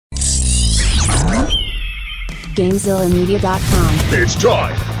GameZillaMedia.com. It's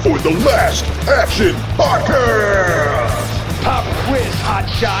time for the Last Action Podcast! Pop quiz,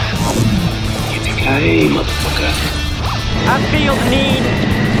 hotshot. Yippee-ki-yay, motherfucker. I feel the need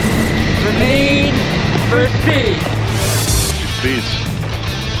for speed. Speeds,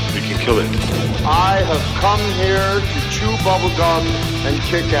 we can kill it. I have come here to chew bubblegum and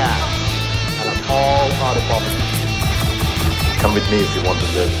kick ass. And I'm all out of bubblegum. Come with me if you want to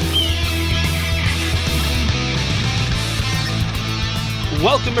live.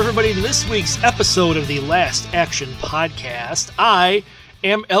 Welcome, everybody, to this week's episode of the Last Action Podcast. I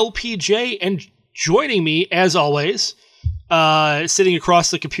am LPJ, and joining me, as always, sitting across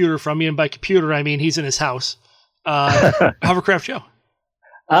the computer from me, and by computer, I mean he's in his house, Hovercraft Joe.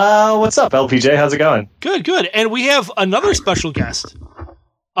 What's up, LPJ? How's it going? Good, good. And we have another special guest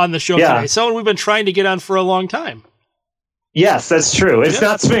on the show today, someone we've been trying to get on for a long time. Yes, that's true. It's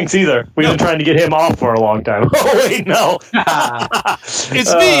not Sphinx either. We've been trying to get him off for a long time. Oh, wait, no.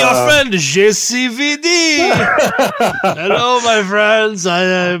 It's me, your friend, JCVD. Hello, my friends. I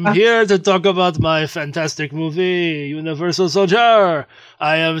am here to talk about my fantastic movie, Universal Soldier.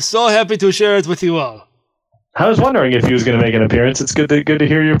 I am so happy to share it with you all. I was wondering if he was going to make an appearance. It's good to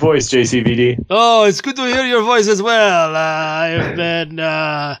hear your voice, JCVD. Oh, it's good to hear your voice as well. I've been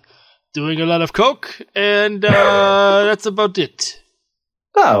doing a lot of coke, and that's about it.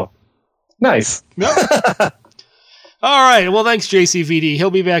 Oh, nice. Yep. All right. Well, thanks, JCVD.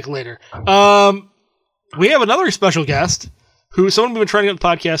 He'll be back later. We have another special guest someone we've been trying to get on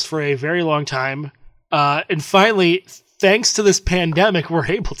the podcast for a very long time. And finally, thanks to this pandemic, we're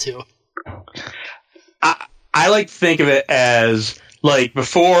able to. I like to think of it as, like,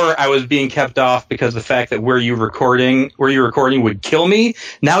 before I was being kept off because the fact that where you're recording would kill me.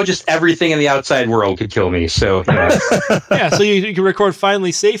 Now just everything in the outside world could kill me. So, yeah, so you can record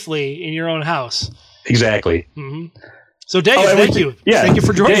finally safely in your own house. Exactly. Mm-hmm. So, Dave, thank you. Yeah, thank you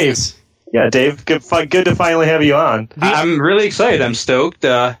for joining us. Yeah, Dave, good to finally have you on. I'm really excited. I'm stoked.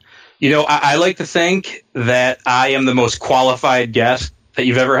 I like to think that I am the most qualified guest that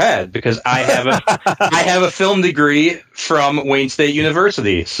you've ever had, because I have a film degree from Wayne State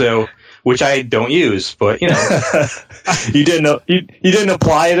University, so which I don't use, but you didn't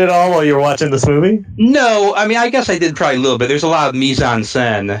apply it at all while you were watching this movie? No, I mean, I guess I did probably a little bit. There's a lot of mise en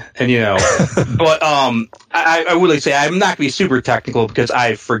scène, and but I would like to say I'm not gonna be super technical because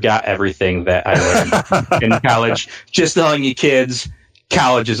I forgot everything that I learned in college. Just telling you kids,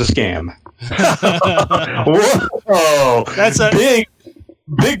 college is a scam. Whoa, that's a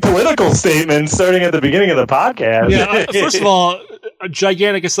big political statement starting at the beginning of the podcast. Yeah, first of all, a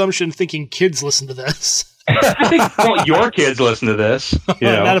gigantic assumption thinking kids listen to this. I think your kids listen to this.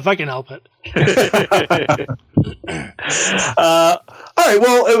 Not if I can help it. All right,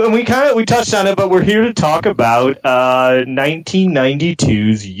 well, we touched on it, but we're here to talk about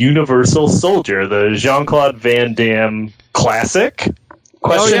 1992's Universal Soldier, the Jean-Claude Van Damme classic.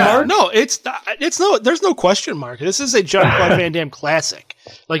 Question mark? No, there's no question mark. This is a Jean-Claude Van Damme classic.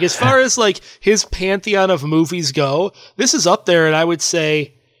 Like, as far as like his pantheon of movies go, this is up there, and I would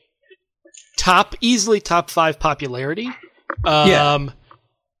say easily top 5 popularity. And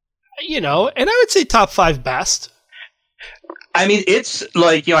I would say top 5 best. I mean, it's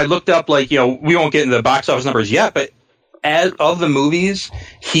like, I looked up, like, we won't get into the box office numbers yet, but as of the movies,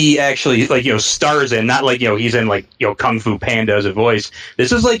 he actually, like, stars in, not like, he's in, like, Kung Fu Panda as a voice.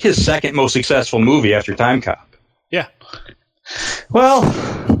 This is like his second most successful movie after Time Cop. Yeah. Well,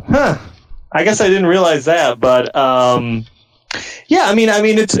 I guess I didn't realize that, but yeah, I mean, I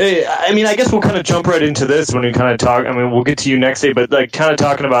guess we'll kind of jump right into this when we kind of talk. I mean, we'll get to you next day, but like kind of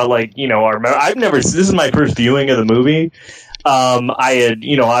talking about like this is my first viewing of the movie. I had,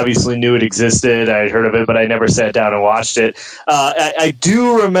 obviously knew it existed. I had heard of it, but I never sat down and watched it. I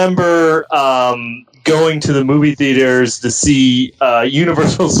do remember going to the movie theaters to see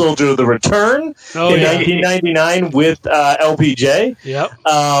Universal Soldier: The Return in 1999 with LPJ. Yep.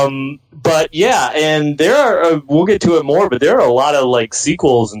 But yeah, and there are we'll get to it more, but there are a lot of like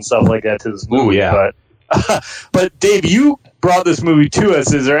sequels and stuff like that to this movie. Ooh, yeah. But Dave, you brought this movie to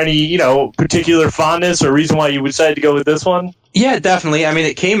us. Is there any particular fondness or reason why you decided to go with this one? Yeah, definitely. I mean,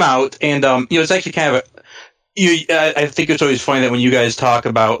 it came out, and it's actually kind of I think it's always funny that when you guys talk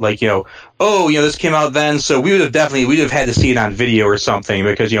about like this came out then, so we'd have had to see it on video or something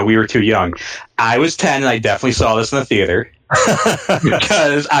because we were too young. I was 10 and I definitely saw this in the theater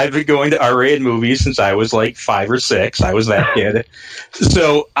because I've been going to R-rated movies since I was like 5 or 6. I was that kid.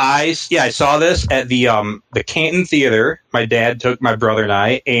 So I saw this at the Canton Theater. My dad took my brother and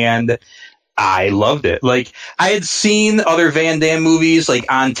I, and I loved it. Like, I had seen other Van Damme movies like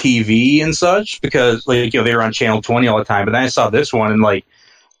on TV and such because, like, they were on Channel 20 all the time. But then I saw this one and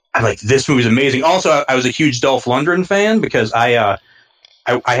I'm like, this movie's amazing. Also, I was a huge Dolph Lundgren fan because I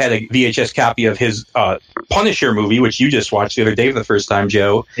had a VHS copy of his Punisher movie, which you just watched the other day for the first time,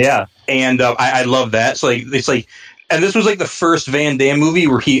 Joe. Yeah, and I love that. So and this was like the first Van Damme movie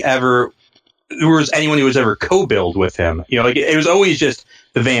where there was anyone who was ever co-billed with him. It was always just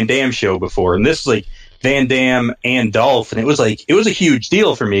the Van Damme show before, and this is like Van Damme and Dolph, and it was a huge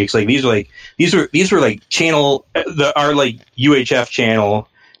deal for me because these were like channel our like UHF channel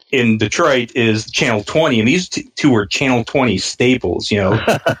in Detroit is Channel 20, and these two were Channel 20 staples.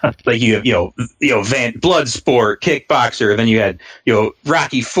 Like you have Bloodsport, Kickboxer, then you had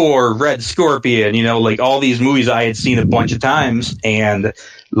Rocky IV, Red Scorpion, like all these movies I had seen a bunch of times, and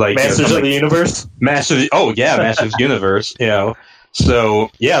like Masters of the Universe, Masters of the Universe, So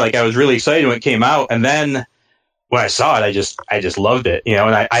yeah, like I was really excited when it came out, and then when I saw it, I just loved it,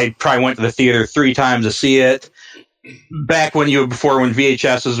 and I probably went to the theater 3 times to see it. Back when when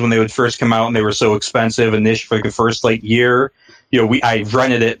VHSs, when they would first come out and they were so expensive and for like the first like year, I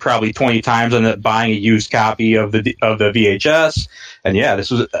rented it probably 20 times and ended up buying a used copy of the VHS. And yeah,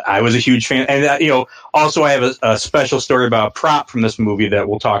 I was a huge fan. And also I have a special story about a prop from this movie that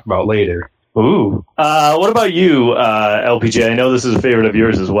we'll talk about later. Ooh. What about you, LPJ? I know this is a favorite of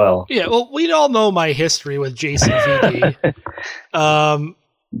yours as well. Yeah, well, we all know my history with JCVD.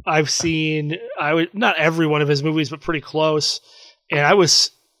 I've seen not every one of his movies, but pretty close. And I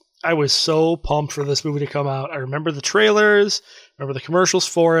was so pumped for this movie to come out. I remember the trailers, remember the commercials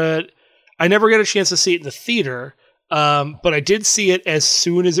for it. I never got a chance to see it in the theater, but I did see it as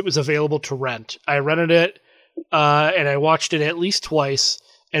soon as it was available to rent. I rented it, and I watched it at least twice.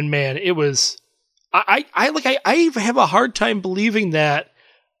 And man, it was. I have a hard time believing that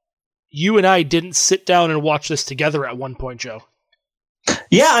you and I didn't sit down and watch this together at one point, Joe.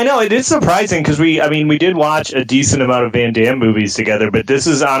 Yeah, I know. It is surprising because we did watch a decent amount of Van Damme movies together, but this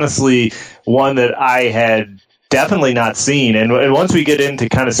is honestly one that I had definitely not seen. And once we get into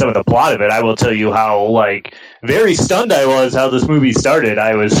kind of some of the plot of it, I will tell you how very stunned I was how this movie started.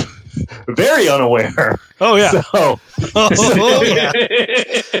 I was very unaware. Oh yeah.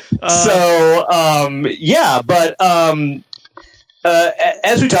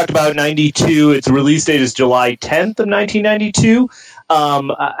 As we talked about, 92. Its release date is July 10th of 1992.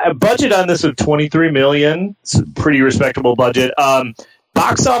 A budget on this of $23 million. It's a pretty respectable budget.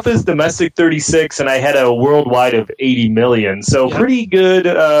 Box office domestic 36, and I had a worldwide of 80 million. So pretty good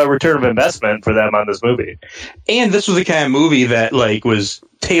return of investment for them on this movie. And this was the kind of movie that was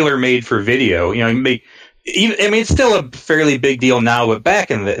tailor made for video. It's still a fairly big deal now, but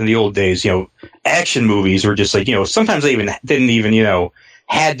back in the old days, action movies were just sometimes they didn't even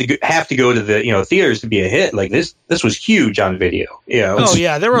have to go to the theaters to be a hit. Like this was huge on video. Oh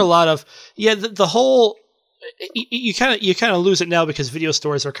yeah, there were a lot of the whole. You kind of lose it now because video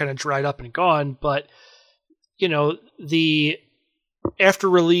stores are kind of dried up and gone. But the after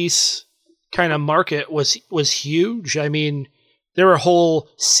release kind of market was huge. I mean, there were a whole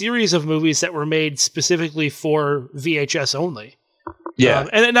series of movies that were made specifically for VHS only. Yeah,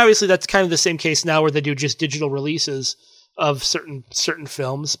 and then obviously that's kind of the same case now where they do just digital releases of certain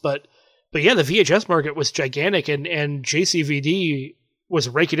films. But yeah, the VHS market was gigantic, and JCVD was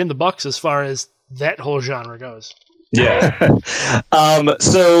raking in the bucks as far as that whole genre goes. Yeah.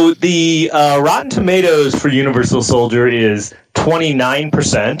 So the Rotten Tomatoes for Universal Soldier is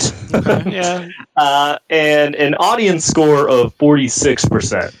 29%. Okay, yeah. And an audience score of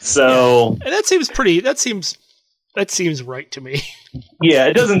 46%. So and that seems right to me. Yeah,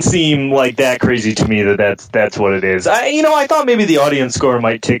 it doesn't seem like that crazy to me that's what it is. I thought maybe the audience score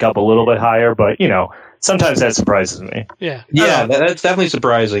might tick up a little bit higher, but sometimes that surprises me. Yeah. Yeah, that's definitely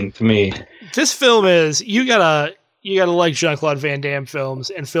surprising to me. This film is you gotta like Jean-Claude Van Damme films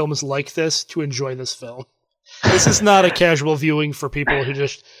and films like this to enjoy this film. This is not a casual viewing for people who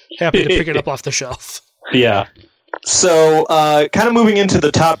just happen to pick it up off the shelf. Yeah. So, kind of moving into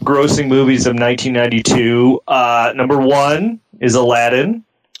the top grossing movies of 1992. Number 1 is Aladdin.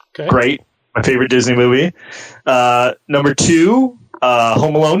 Okay. Great. My favorite Disney movie. Number 2,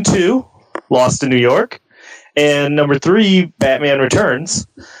 Home Alone 2, Lost in New York. And number 3, Batman Returns.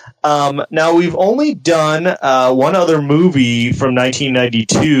 Now, we've only done one other movie from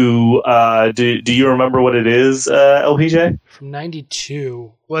 1992. Do you remember what it is, LPJ? From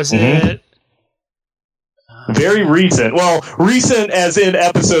 92. Was it... Very recent. Well, recent as in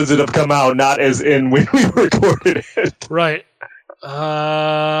episodes that have come out, not as in when we recorded it. Right.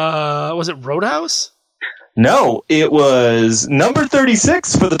 Was it Roadhouse? No, it was number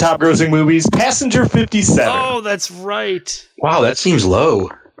 36 for the top grossing movies, Passenger 57. Oh, that's right. Wow, that seems low.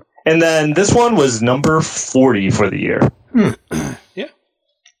 And then this one was number 40 for the year. Yeah.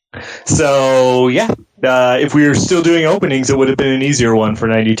 So, yeah, if we were still doing openings, it would have been an easier one for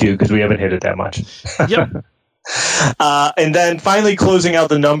 92 because we haven't hit it that much. Yep. And then finally closing out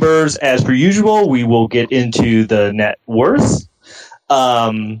the numbers, as per usual, we will get into the net worth.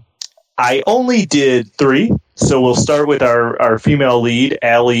 I only did 3, so we'll start with our female lead,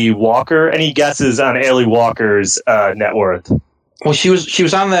 Allie Walker. Any guesses on Allie Walker's net worth? Well, she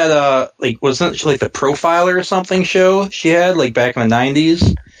was on that wasn't she like the Profiler or something show she had like back in the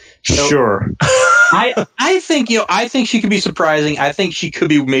 90s? So Sure. I think I think she could be surprising. I think she could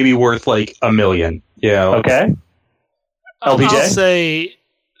be maybe worth like $1 million. Yeah. Okay. LPJ? I'll say,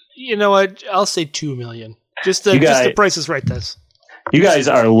 you know what? I'll say $2 million. Just the Price is Right. This. You guys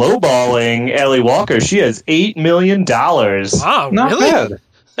are lowballing Allie Walker. She has $8 million. Wow, Not really?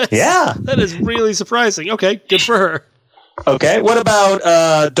 bad. Yeah. That is really surprising. Okay, good for her. Okay. What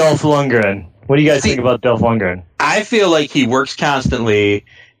about Dolph Lundgren? What do you guys think about Dolph Lundgren? I feel like he works constantly,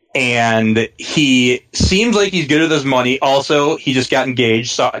 and he seems like he's good with his money. Also, he just got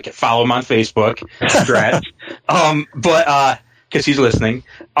engaged, so I can follow him on Facebook. Congrats. But because he's listening.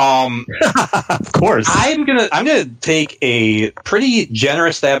 Of course. I'm gonna take a pretty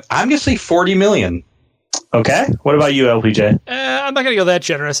generous stab. I'm gonna say $40 million. Okay. What about you, LPJ? I'm not going to go that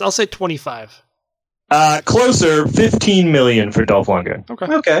generous. I'll say 25. Closer, $15 million for Dolph Lundgren.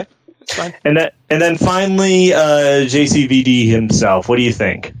 Okay. That's fine. And then finally, JCVD himself. What do you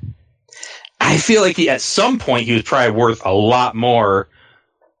think? I feel like at some point he was probably worth a lot more.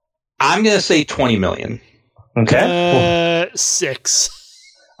 I'm gonna say $20 million. Okay. 6.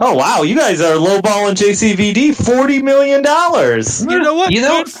 Oh wow, you guys are lowballing JCVD $40 million. You know what? You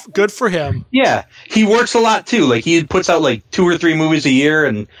know- Good for him. Yeah, he works a lot too. Like he puts out like 2 or 3 movies a year,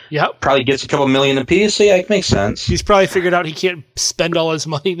 and Yep. probably gets a couple million a piece. So yeah, it makes sense. He's probably figured out he can't spend all his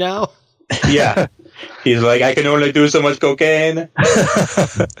money now. Yeah, he's like, I can only do so much cocaine.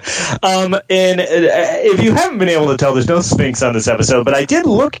 And if you haven't been able to tell, there's no Sphinx on this episode, but I did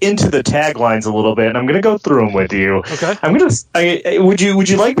look into the taglines a little bit, and I'm going to go through them with you. Okay. Would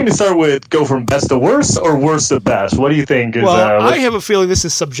you like me to start with go from best to worst or worst to best? What do you think? Well, I have a feeling this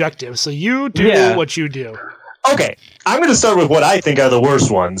is subjective, so you do what you do. Okay, I'm going to start with what I think are the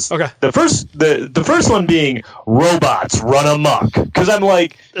worst ones. Okay. The first one being robots run amok, because I'm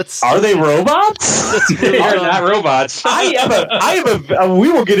like, are they robots? They are not robots. I have a.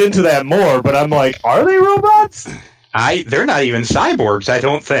 We will get into that more, but I'm like, are they robots? They're not even cyborgs. I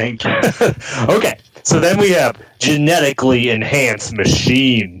don't think. Okay, so then we have genetically enhanced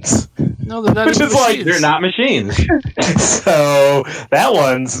machines. No, they're not. Which even is like, machines. They're not machines. So that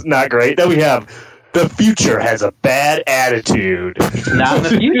one's not great. Then we have the future has a bad attitude. Not in the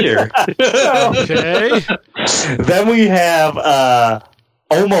future. Okay. Then we have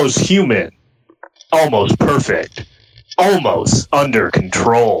almost human, almost perfect, almost under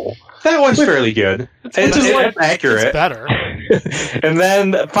control. That one's fairly good. It's accurate. It's better. And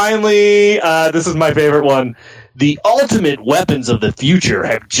then finally, this is my favorite one. The ultimate weapons of the future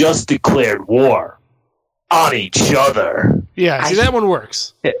have just declared war on each other. Yeah, see, that one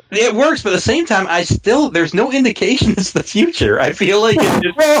works. It works, but at the same time, there's no indication it's the future. I feel like it's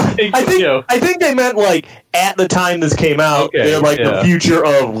just, Well, I think they meant like at the time this came out, Okay, they're like the future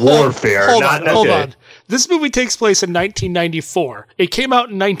of warfare. Hold not on. This movie takes place in 1994. It came out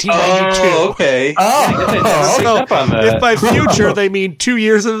in 1992. Oh, okay. So up on that. if by future they mean 2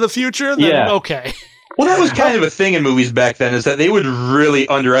 years into the future, then Yeah. okay. Well, that was kind of a thing in movies back then, is that they would really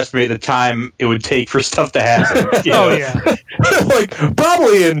underestimate the time it would take for stuff to happen. You know? Oh, yeah. Like,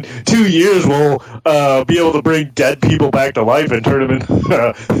 probably in 2 years we'll be able to bring dead people back to life and turn them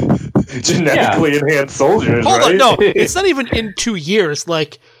into genetically enhanced soldiers, Hold right? on, no, it's not even in 2 years.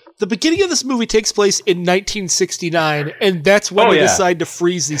 Like, the beginning of this movie takes place in 1969, and that's when they decide to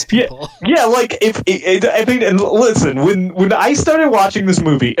freeze these people. Yeah, like I mean, and listen, when I started watching this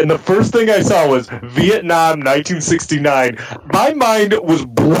movie, and the first thing I saw was Vietnam, 1969, my mind was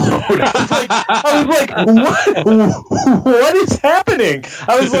blown. I was like, what is happening?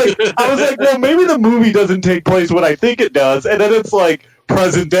 I was like, well, maybe the movie doesn't take place when I think it does, and then it's like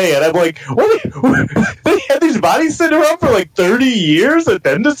present day, and I'm like, what? They had these bodies sitting around for like 30 years, and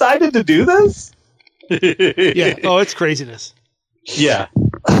then decided to do this? Yeah. Oh, it's craziness. Yeah.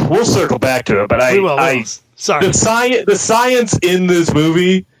 We'll circle back to it, but We will. I Sorry. the science in this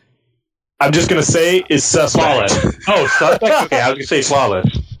movie, I'm just going to say is Suspect. Flawless. Oh, Suspect? Okay, I was going to say Flawless.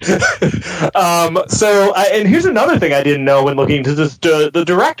 And here's another thing I didn't know when looking into this: the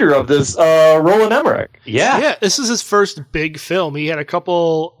director of this, Roland Emmerich. Yeah, this is his first big film. He had a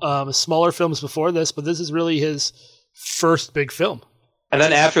couple smaller films before this, but this is really his first big film. And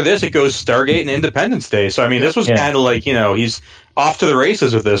then after this, it goes Stargate and Independence Day. So, I mean, this was kind of like, he's off to the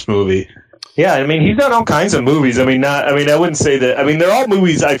races with this movie. Yeah, I mean, he's done all kinds of movies. I wouldn't say that. I mean, they're all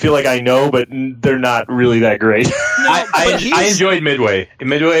movies I feel like I know, but they're not really that great. I enjoyed Midway.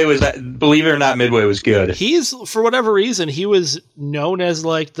 Midway was, believe it or not, Midway was good. He's, for whatever reason, he was known as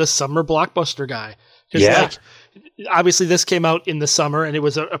like the summer blockbuster guy. Like, obviously, this came out in the summer, and it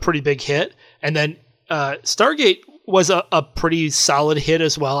was a pretty big hit. And then Stargate was a pretty solid hit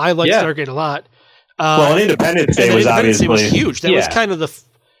as well. I liked Stargate a lot. Well, Independence Day was obviously huge. That was kind of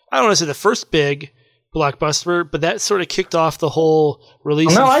I don't want to say the first big blockbuster, but that sort of kicked off the whole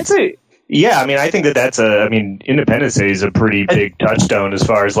release. No, I'd say, I mean, I think Independence Day is a pretty big touchstone as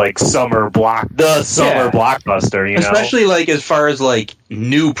far as like summer blockbuster, Especially like as far as like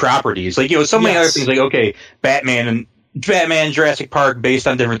new properties. Like, so many other things like, okay, Batman, Jurassic Park, based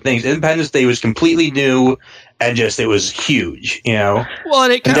on different things. Independence Day was completely new, and it was huge, Well,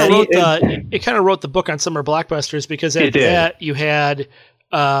 and it kind of wrote the book on summer blockbusters, because after that you had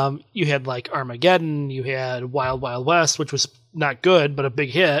like Armageddon, you had Wild Wild West, which was not good but a big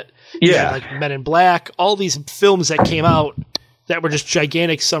hit. You had like Men in Black, all these films that came out that were just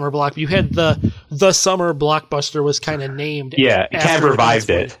gigantic summer block. You had the summer blockbuster was kind of named. Yeah, it kind of revived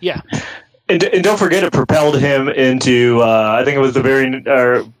it. Yeah. And don't forget, it propelled him into, I think it was a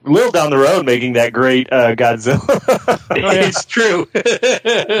little down the road, making that great Godzilla. It's true.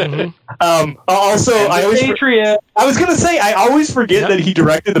 Also, I was going to say, I always forget that he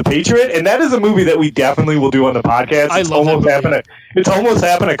directed The Patriot, and that is a movie that we definitely will do on the podcast. It's almost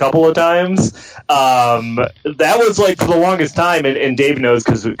happened a couple of times. That was like for the longest time, and Dave knows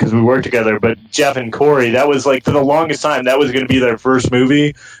because we worked together, but Jeff and Corey, that was like for the longest time, that was going to be their first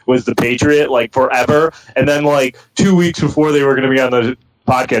movie, was The Patriot, like forever. And then like 2 weeks before they were going to be on the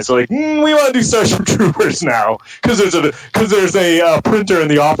podcast, they're like, we want to do Starship Troopers now because there's a printer in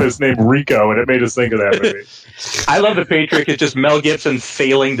the office named Rico, and it made us think of that movie. I love The Patriot. It's just Mel Gibson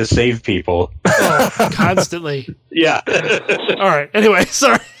failing to save people. Constantly. Yeah. All right. Anyway,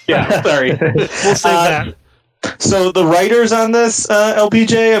 sorry. Yeah, sorry. We'll save that. So the writers on this,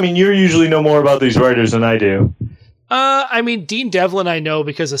 LPJ, I mean, you usually know more about these writers than I do. I mean, Dean Devlin I know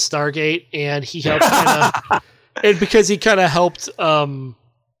because of Stargate, and he helped and because he kind of helped kind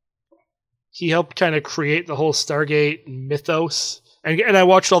of create the whole Stargate mythos. And I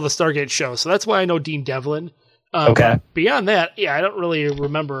watched all the Stargate shows, so that's why I know Dean Devlin. Okay. Beyond that, I don't really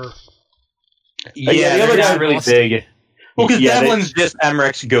remember. Yeah, the other guy's really big. Well, because Devlin's just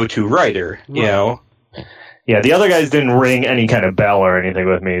Emmerich's go-to writer, Yeah, the other guys didn't ring any kind of bell or anything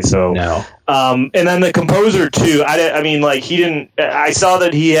with me, so no. And then the composer too. He didn't. I saw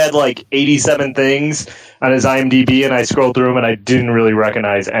that he had like 87 things on his IMDb, and I scrolled through them, and I didn't really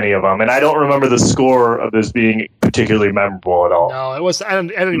recognize any of them. And I don't remember the score of this being particularly memorable at all. No, it was. I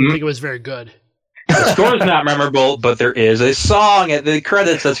don't even think it was very good. The score is not memorable, but there is a song at the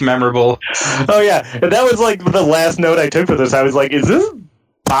credits that's memorable. Oh yeah, and that was like the last note I took for this. I was like, "Is this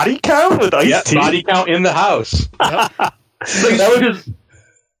Body Count with Ice-T?" Body Count in the House. Yep. That was just.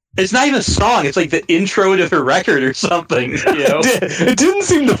 It's not even a song. It's like the intro to the record or something. It didn't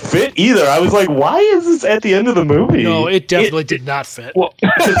seem to fit either. I was like, why is this at the end of the movie? No, it definitely did not fit. Well,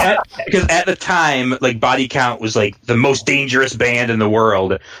 because at the time, like, Body Count was like the most dangerous band in the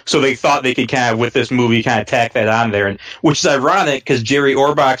world. So they thought they could kind of, with this movie, kind of tack that on there. And which is ironic because Jerry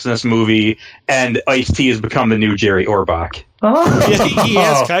Orbach's in this movie, and Ice-T has become the new Jerry Orbach. Oh. Yeah, he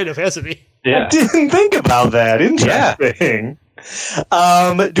has kind of, hasn't he? Yeah. I didn't think about that. Interesting. Yeah.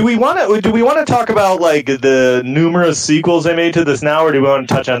 Do we want to talk about like the numerous sequels they made to this now, or do we want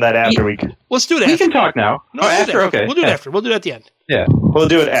to touch on that after we? Let's do it. We can talk now. No, after. Okay, we'll do it after. We'll do it at the end. Yeah, we'll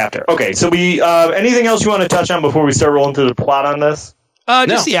do it after. Okay, so we anything else you want to touch on before we start rolling through the plot on this?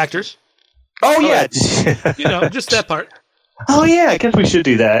 Just the actors. Oh yeah, just that part. Oh yeah, I guess we should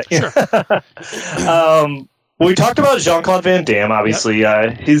do that. Sure. Well, we talked about Jean-Claude Van Damme, obviously.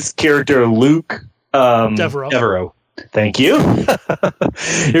 Yep. His character Luke Devereaux. Thank you. You're going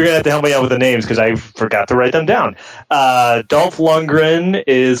to have to help me out with the names because I forgot to write them down. Dolph Lundgren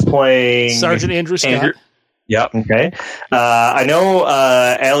is playing Sergeant Andrew Scott. Yep. Okay. I know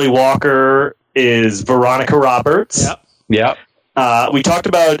Ali Walker is Veronica Roberts. Yep. We talked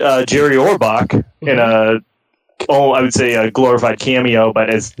about Jerry Orbach in I would say a glorified cameo, but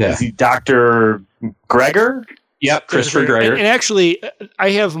as he Dr. Gregor? Yep, Christopher Dreyer. And actually,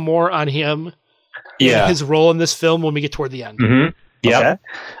 I have more on him. Yeah, his role in this film when we get toward the end. Mm-hmm. Yeah.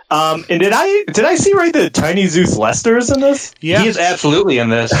 Okay. And did I see right that Tiny Zeus Lester is in this? Yeah, he is absolutely in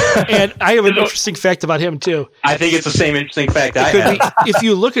this. And I have an interesting fact about him too. I think it's the same interesting fact I have. If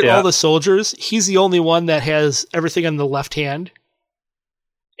you look at all the soldiers, he's the only one that has everything on the left hand,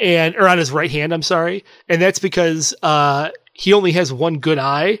 or on his right hand. I'm sorry, and that's because he only has one good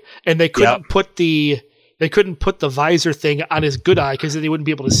eye, and they couldn't put the visor thing on his good eye because then he wouldn't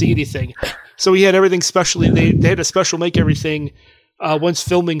be able to see anything. So he had everything specially. They had to special make everything once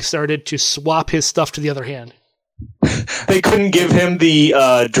filming started to swap his stuff to the other hand. They couldn't give him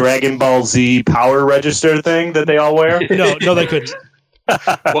the Dragon Ball Z power register thing that they all wear? No, they couldn't.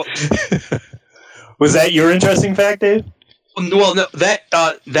 Well, was that your interesting fact, Dave? Well, no,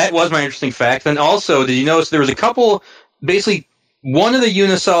 that was my interesting fact. And also, did you notice there was a couple, basically, one of the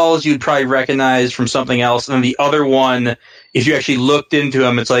Unisols you'd probably recognize from something else, and then the other one, if you actually looked into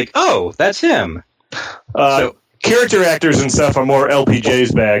him, it's like, oh, that's him. Character actors and stuff are more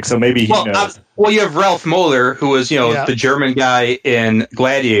LPJ's bag, so maybe he knows. Well, you have Ralph Moeller, who was, the German guy in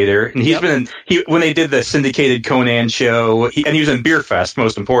Gladiator, and he's been when they did the syndicated Conan show, and he was in Beer Fest,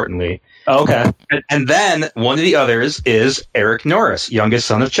 most importantly. Oh, okay. And then one of the others is Eric Norris, youngest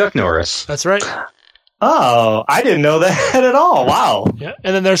son of Chuck Norris. That's right. Oh, I didn't know that at all. Wow. Yeah,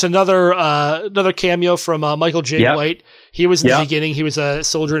 and then there's another cameo from Michael J. White. He was in the beginning. He was a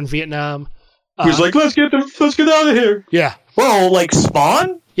soldier in Vietnam. He was like, let's get out of here. Yeah. Well, like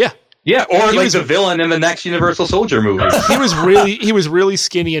Spawn? Yeah. Yeah, or like the villain in the next Universal Soldier movie. He was really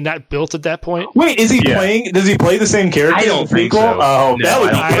skinny and not built at that point. Wait, is he playing? Does he play the same character? I don't think so. Oh, that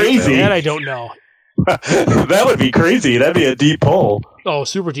would be crazy. That I don't know. That would be crazy. That'd be a deep pull. Oh,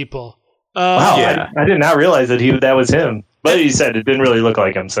 super deep pull. Wow, I did not realize that was him. But he said it didn't really look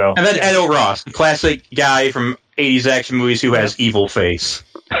like him. So. And then Edo Ross, the classic guy from 80s action movies who has evil face.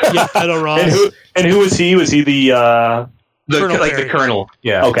 Yeah, Edo Ross. And who was he? Was he the Colonel?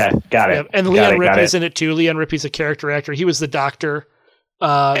 Yeah. Okay, got it. Yeah. And Leon Rippey's in it too. Leon Rippey's a character actor. He was the doctor,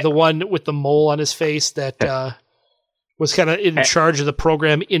 the one with the mole on his face that was kind of in charge of the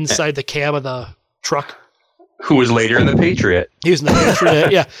program inside the cab of the truck. Who was later in The Patriot. He was in The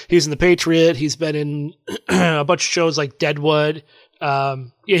Patriot. Yeah, he was in The Patriot. He's been in a bunch of shows like Deadwood.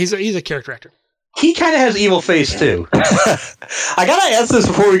 He's a character actor. He kind of has evil face, too. I gotta ask this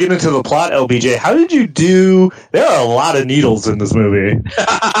before we get into the plot, LBJ. How did you do... There are a lot of needles in this movie.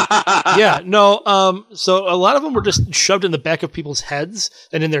 So a lot of them were just shoved in the back of people's heads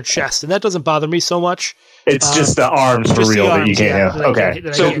and in their chest, and that doesn't bother me so much. It's just the arms for real that you can't have. Okay.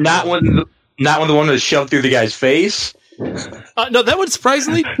 So not when the one was shoved through the guy's face? No, that one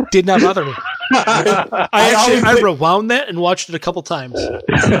surprisingly did not bother me. I rewound that and watched it a couple times.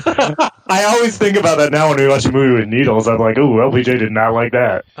 I always think about that now when we watch a movie with needles. I'm like, ooh, LBJ did not like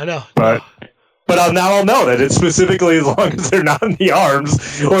that. I know. But now I'll know that it's specifically as long as they're not in the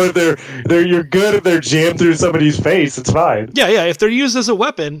arms, or if you're good if they're jammed through somebody's face, it's fine. Yeah. If they're used as a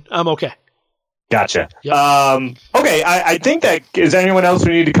weapon, I'm okay. Gotcha. Yep. Okay, I think that... Is there anyone else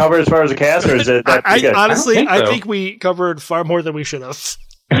we need to cover as far as the cast, or is it... I think we covered far more than we should have.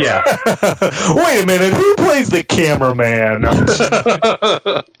 Yeah. Wait a minute, who plays the cameraman?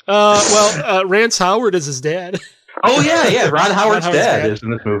 Rance Howard is his dad. Oh, yeah, Ron Howard's dad is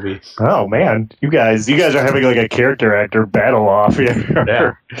in this movie. Oh, man. You guys are having like a character actor battle off here.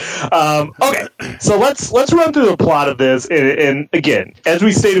 Yeah. Okay, so let's run through the plot of this. And again, as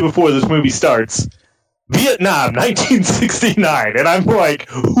we stated before this movie starts, Vietnam, 1969. And I'm like,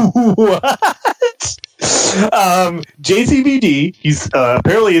 what? JCVD, he's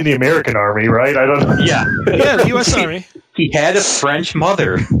apparently in the American Army, right? I don't know. Yeah, the U.S. Army. He had a French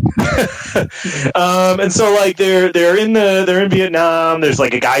mother. And so like they're in Vietnam. There's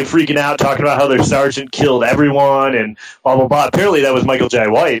like a guy freaking out talking about how their sergeant killed everyone and blah blah blah. Apparently that was Michael J.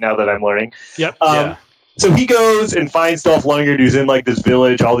 White. Now that I'm learning. Yep. So he goes and finds Dolph Lundgren, who's in like this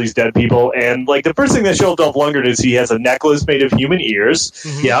village, all these dead people, and like the first thing that shows Dolph Lundgren is he has a necklace made of human ears.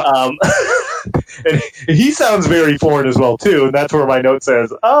 Mm-hmm. Yeah. And he sounds very foreign as well too, and that's where my note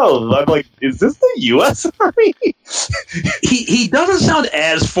says, "Oh, I'm like, is this the U.S. Army?" He doesn't sound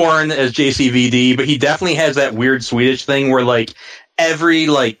as foreign as JCVD, but he definitely has that weird Swedish thing where like every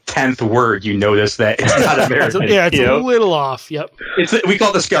like 10th word you notice that it's not American. It's a little off. Yep. We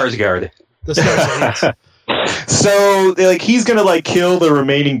call it the Skarsgård. The Skarsgård. So like he's gonna like kill the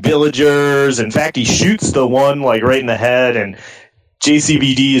remaining villagers. In fact, he shoots the one like right in the head, and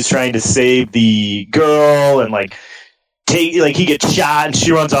JCVD is trying to save the girl, and like he gets shot and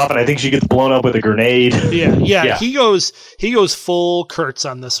she runs off, and I think she gets blown up with a grenade. Yeah. He goes full Kurtz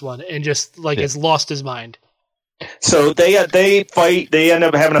on this one and just like has lost his mind. So they fight. They end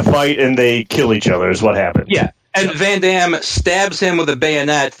up having a fight, and they kill each other. Is what happens. Yeah, and Van Damme stabs him with a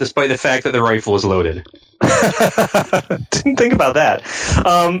bayonet, despite the fact that the rifle is loaded. Didn't think about that.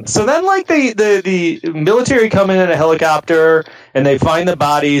 So then, like the military come in a helicopter, and they find the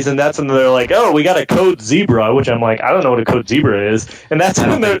bodies, and that's when they're like, "Oh, we got a code zebra," which I'm like, I don't know what a code zebra is, and that's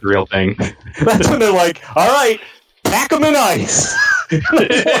when they're the real thing. That's when they're like, "All right, pack them in ice."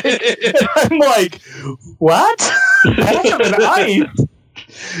 I'm like, what? Pack them in ice?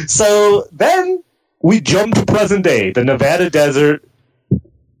 So then we jump to present day, the Nevada desert,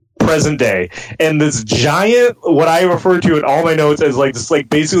 present day, and this giant, what I refer to in all my notes as like this, like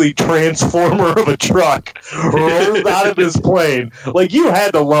basically transformer of a truck rolls out of this plane. Like, you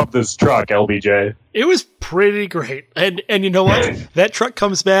had to love this truck, LBJ. It was pretty great, and you know what? That truck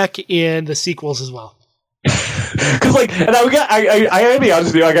comes back in the sequels as well. Because like, and I gotta be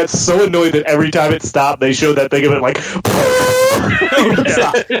honest with you, I got so annoyed that every time it stopped, they showed that thing of it like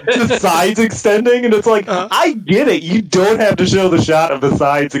the sides extending, and it's like, I get it. You don't have to show the shot of the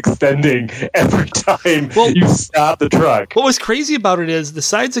sides extending every time you stop the truck. What was crazy about it is the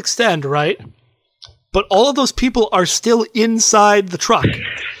sides extend, right? But all of those people are still inside the truck.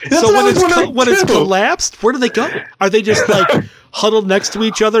 So when it's collapsed, where do they go? Are they just like huddled next to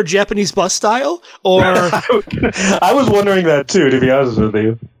each other, Japanese bus style? Or I was wondering that too, to be honest with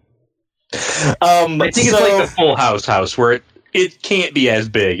you. I think it's like the Full House where it can't be as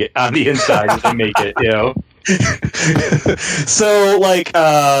big on the inside as they make it, you know. So like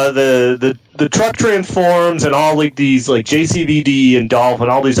the truck transforms, and all like these like JCVD and Dolph and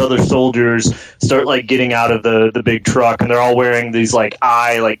all these other soldiers start like getting out of the big truck, and they're all wearing these like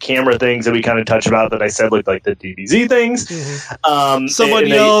camera things that we kind of touched about that I said looked like the DBZ things. Mm-hmm.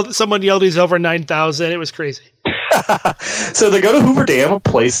 Someone yelled he's over 9,000. It was crazy. So they go to Hoover Dam, a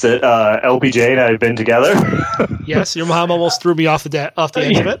place that LPJ and I have been together. Yes, your mom almost threw me off the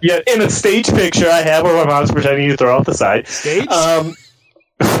edge of it. Yeah, in a stage picture I have where my mom's pretending to throw off the side. Stage?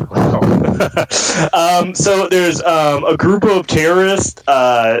 So there's a group of terrorists,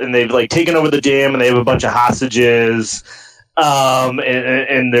 and they've like taken over the dam, and they have a bunch of hostages,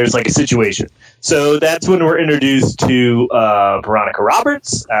 and there's like a situation. So that's when we're introduced to Veronica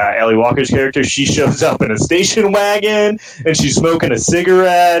Roberts, Ellie Walker's character. She shows up in a station wagon, and she's smoking a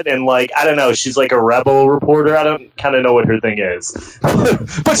cigarette, and like, I don't know, she's like a rebel reporter. I don't kind of know what her thing is.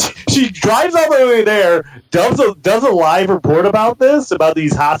 But she drives all the way there, does a live report about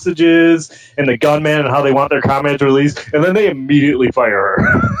these hostages and the gunmen and how they want their comrades released, and then they immediately fire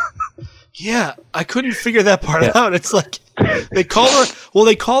her. Yeah, I couldn't figure that part out. It's like they called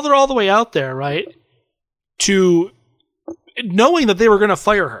her all the way out there, right? To knowing that they were going to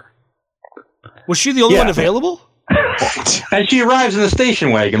fire her. Was she the only one available? And she arrives in the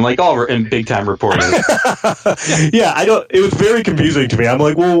station wagon, like all in big time reporters. Yeah, it was very confusing to me. I'm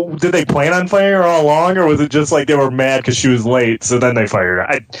like, well, did they plan on firing her all along, or was it just like they were mad because she was late, so then they fired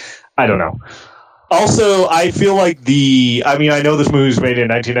her? I don't know. Also, I feel like I know this movie was made in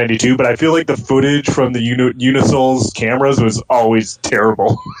 1992, but I feel like the footage from the Unisol's cameras was always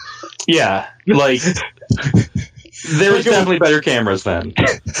terrible. Yeah, like, there was definitely better cameras then.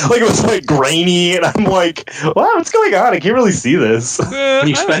 Like, it was, like, grainy, and I'm like, wow, what's going on? I can't really see this. When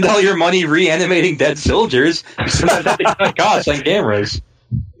you spend all your money reanimating dead soldiers, you spend that cost on cameras.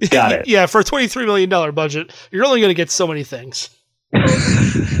 Got it. Yeah, for a $23 million budget, you're only going to get so many things.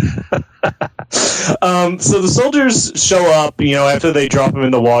 So the soldiers show up, after they drop them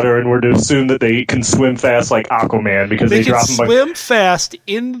in the water, and we're to assume that they can swim fast like Aquaman because they drop them. Swim fast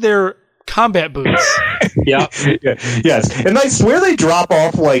in their combat boots. Yeah. Yes, and I swear they drop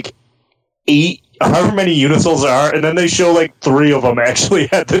off like 8, however many Unisols are, and then they show like 3 of them actually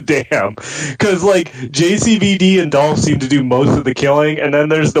at the dam, because like JCVD and Dolph seem to do most of the killing, and then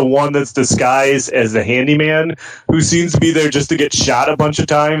there's the one that's disguised as the handyman who seems to be there just to get shot a bunch of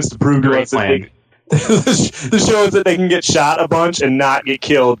times to prove to us that the show is that they can get shot a bunch and not get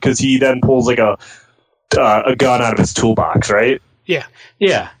killed, because he then pulls like a gun out of his toolbox, right?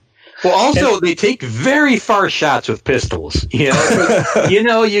 Yeah. Well, also, they take very far shots with pistols. You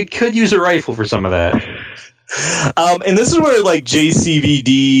could use a rifle for some of that. And this is where, like,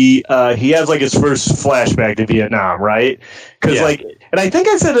 JCVD, he has, like, his first flashback to Vietnam, right? Because, and I think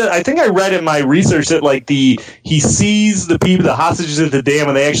I read in my research that, like, he sees the hostages at the dam,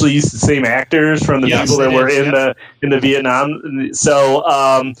 and they actually used the same actors from the people that were in the Vietnam.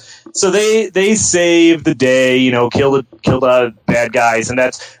 So they save the day, kill the bad guys, and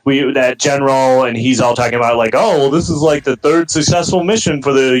that general, and he's all talking about like, oh, well, this is like the 3rd successful mission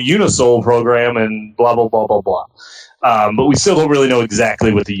for the Unisol program, and blah blah blah blah blah. But we still don't really know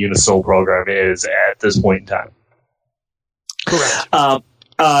exactly what the Unisol program is at this point in time.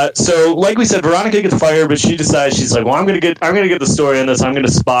 Correct. So, like we said, Veronica gets fired, but she decides she's like, "Well, I'm gonna get the story on this. I'm gonna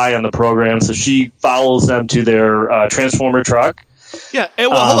spy on the program." So she follows them to their Transformer truck. Yeah, and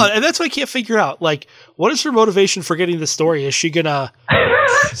well, hold on, and that's what I can't figure out. Like, what is her motivation for getting the story? Is she gonna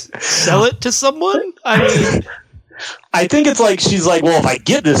sell it to someone? I mean, I think it's like she's like, "Well, if I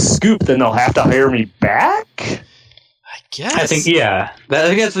get this scoop, then they'll have to hire me back." Yes. I think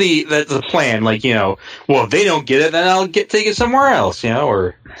that's the plan. Like, well, if they don't get it, then I'll take it somewhere else.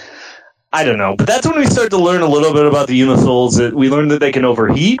 Or I don't know. But that's when we start to learn a little bit about the Unisouls. We learn that they can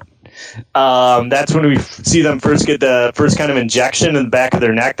overheat. That's when we see them first get the first kind of injection in the back of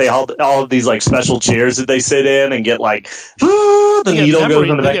their neck. They all of these like special chairs that they sit in and get like the needle goes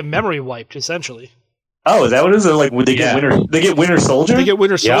in the back. They get memory wiped essentially. Oh, is that what it is? Like would they get Winter? They get Winter Soldier. They get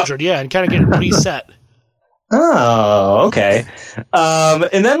Winter Soldier, yeah, and kind of get reset. Oh, okay.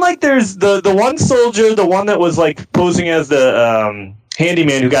 And then like there's the one soldier, the one that was like posing as the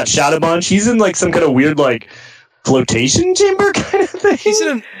handyman who got shot a bunch. He's in like some kind of weird like flotation chamber kind of thing. He's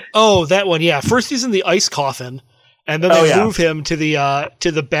in that one, yeah. First he's in the ice coffin, and then they move him to the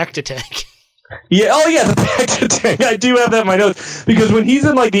Bacta tank. Yeah, the Bacta tank. I do have that in my notes because when he's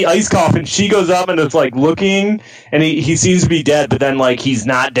in like the ice coffin, she goes up and is like looking, and he seems to be dead, but then like he's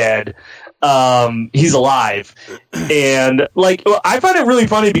not dead. He's alive, and like I find it really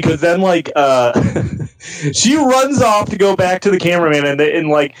funny because then like she runs off to go back to the cameraman and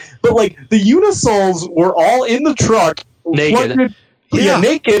but the Unisouls were all in the truck naked,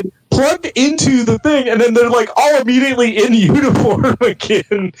 naked, plugged into the thing, and then they're like all immediately in uniform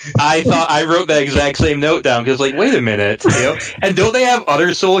again. I wrote that exact same note down because like, wait a minute, and don't they have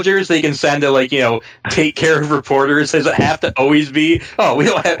other soldiers they can send to take care of reporters? Does it have to always be? Oh, we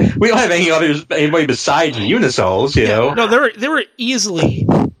don't have anybody besides Unisouls, No, there were easily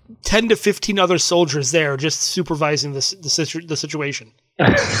 10 to 15 other soldiers there just supervising the situation.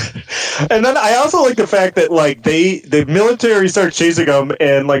 And then I also like the fact that the military starts chasing them,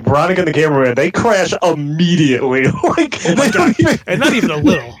 and like Veronica and the cameraman, they crash immediately. And not even a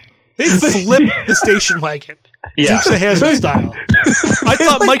little. They flip the station wagon. Yeah. Dukes of Hazzard style. I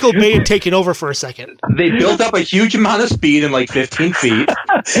thought Michael Bay had taken over for a second. They built up a huge amount of speed in 15 feet.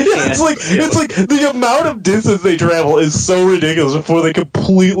 It's like the amount of distance they travel is so ridiculous before they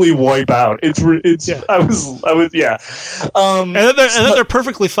completely wipe out. And then they're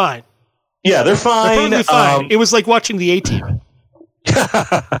perfectly fine. Yeah, they're fine. They're perfectly fine. It was like watching the A-Team.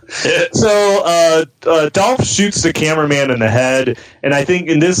 So Dolph shoots the cameraman in the head, and I think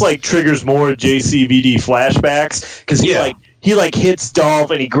this triggers more JCVD flashbacks because he hits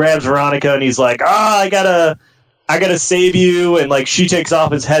Dolph and he grabs Veronica and he's like, I gotta save you, and she takes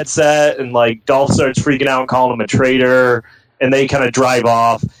off his headset and Dolph starts freaking out and calling him a traitor, and they kind of drive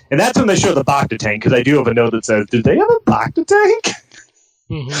off, and that's when they show the Bacta tank because I do have a note that says, did they have a Bacta tank?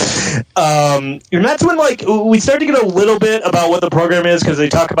 Mm-hmm. And that's when we start to get a little bit about what the program is because they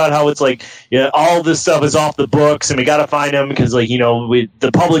talk about how it's all this stuff is off the books and we got to find them because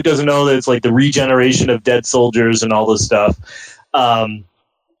the public doesn't know that it's the regeneration of dead soldiers and all this stuff.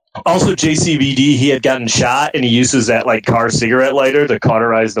 Also, JCVD, he had gotten shot and he uses that car cigarette lighter to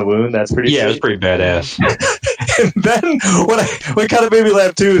cauterize the wound. That's pretty it was pretty badass. And then what kind of made me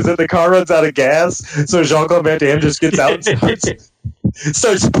laugh too is that the car runs out of gas, so Jean-Claude Van Damme just gets out and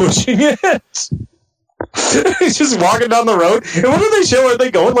starts pushing it. He's just walking down the road. And what do they show? Are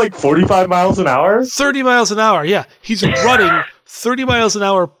they going 45 miles an hour? 30 miles an hour, yeah. He's running 30 miles an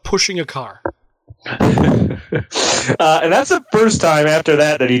hour pushing a car. And that's the first time after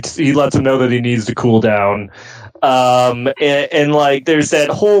that he lets him know that he needs to cool down. And there's that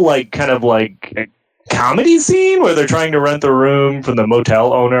whole comedy scene where they're trying to rent the room from the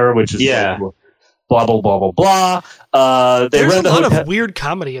motel owner, which is blah blah blah blah blah. There's a lot of weird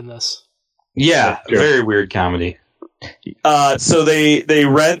comedy in this. Yeah, very weird comedy. So they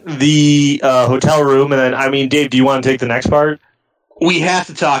rent the hotel room, and then Dave, do you want to take the next part? We have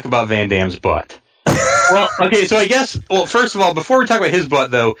to talk about Van Damme's butt. Well, okay, so I guess, first of all, before we talk about his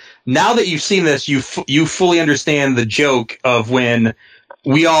butt, though, now that you've seen this, you fully understand the joke of when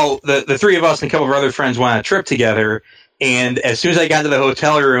we all, the three of us and a couple of our other friends went on a trip together, and as soon as I got to the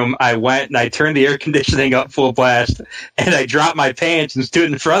hotel room, I went and I turned the air conditioning up full blast, and I dropped my pants and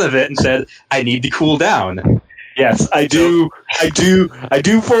stood in front of it and said, I need to cool down. Yes, I do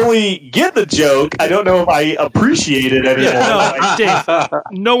fully get the joke. I don't know if I appreciate it anymore. No, Dave,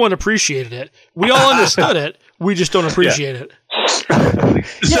 no one appreciated it. We all understood it. We just don't appreciate it.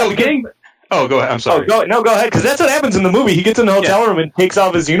 So Oh, go ahead. I'm sorry. Go ahead, because that's what happens in the movie. He gets in the hotel room and takes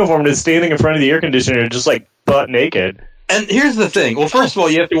off his uniform and is standing in front of the air conditioner just butt naked. And here's the thing. Well, first of all,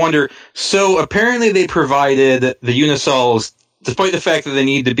 you have to wonder, so apparently they provided the Unisouls despite the fact that they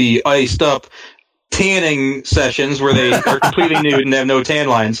need to be iced up, tanning sessions where they are completely nude and have no tan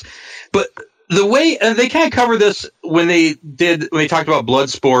lines. But the way they kind of covered this when they talked about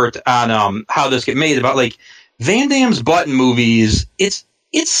Bloodsport on how this get made, about like Van Damme's butt in movies. It's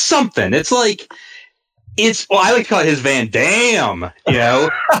something. It's like I like to call it his Van Damme, you know,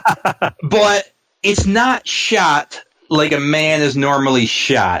 but it's not shot like a man is normally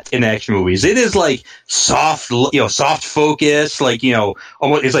shot in action movies. It is like soft focus, like, you know,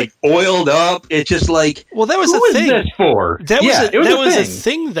 almost, it's like oiled up. It's just like, well, that was who a is thing. This for? That was a a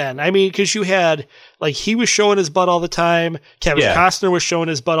thing then. I mean, because you had, like, he was showing his butt all the time. Kevin Costner was showing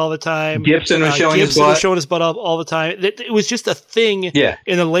his butt all the time. Gibson was showing his butt all the time. It was just a thing in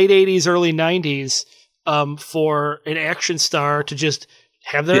the late 80s, early 90s for an action star to just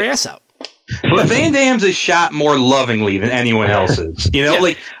have their ass out. But Van Damme's is shot more lovingly than anyone else's. You know,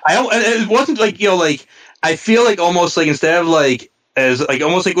 like, it wasn't like, you know, like, I feel like almost like instead of like, as like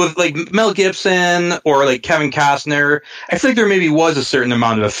almost like with like Mel Gibson or like Kevin Costner, I feel like there maybe was a certain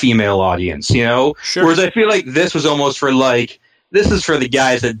amount of a female audience, you know? Sure. Whereas I feel like this was almost for like, this is for the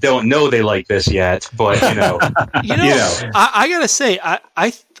guys that don't know they like this yet, but you know, I gotta say,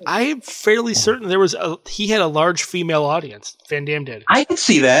 I'm fairly certain he had a large female audience. Van Damme did. I could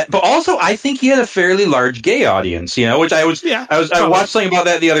see that, but also I think he had a fairly large gay audience. You know, which I watched something about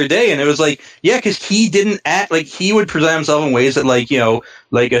that the other day, and it was like, because he didn't act like he would present himself in ways that, like, you know,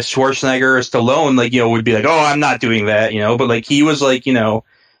 like a Schwarzenegger or Stallone, like, you know, would be like, oh, I'm not doing that, you know, but like he was like, you know.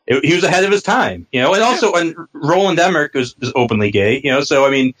 He was ahead of his time, you know, and also, and Roland Emmerich was openly gay, you know, so I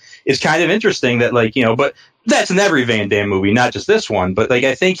mean, it's kind of interesting that, like, you know, but that's in every Van Damme movie, not just this one, but like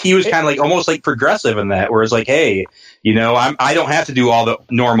I think he was kind of like almost like progressive in that, where it's like, hey, you know, I don't have to do all the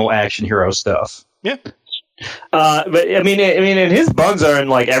normal action hero stuff. Yeah. But I mean, and his buns are in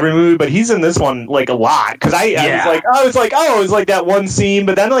like every movie, but he's in this one like a lot. Because I was like, it was like that one scene,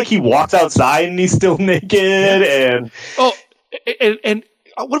 but then like he walks outside and he's still naked, and and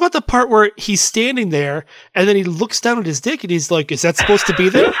what about the part where he's standing there and then he looks down at his dick and he's like, "Is that supposed to be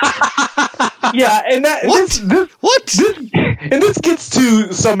there?" Yeah, and that this gets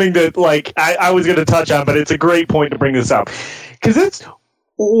to something that like I was going to touch on, but it's a great point to bring this up because it's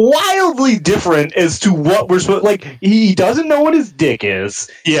wildly different as to what we're supposed. Like, he doesn't know what his dick is.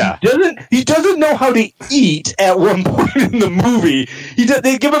 Yeah, he doesn't know how to eat at one point in the movie.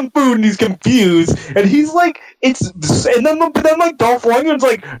 They give him food and he's confused, and he's like, then like Dolph Lundgren's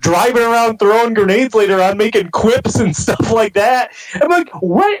like driving around throwing grenades later on, making quips and stuff like that. I'm like,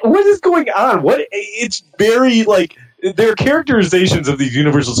 what is going on? It's very like. Their characterizations of these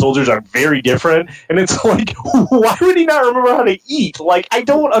Universal Soldiers are very different, and it's like, why would he not remember how to eat? Like, I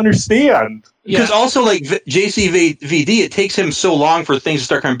don't understand. Because also, like, JCVD, it takes him so long for things to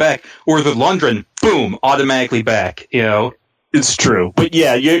start coming back, or the Lundgren, boom, automatically back, you know? It's true. But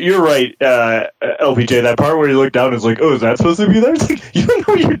yeah, you're right, LPJ. That part where you look down is like, oh, is that supposed to be there? It's like, you don't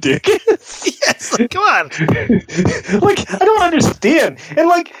know what your dick is? Yes, like, come on. Like, I don't understand. And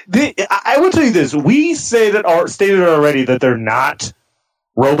like, I will tell you this. We stated already that they're not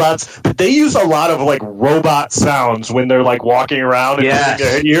robots, but they use a lot of like robot sounds when they're like walking around.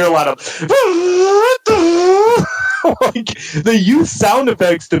 And you hear a lot of like, they use sound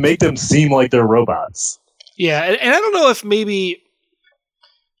effects to make them seem like they're robots. Yeah, and I don't know if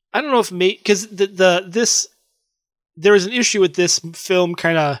because there was an issue with this film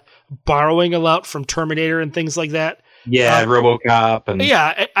kind of borrowing a lot from Terminator and things like that. Yeah, RoboCop and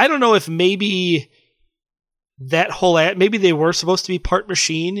I don't know if maybe that whole maybe they were supposed to be part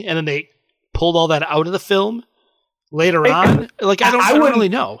machine and then they pulled all that out of the film later on. Like I don't really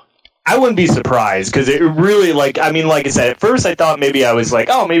know. I wouldn't be surprised because it really like I said, at first I thought maybe I was like,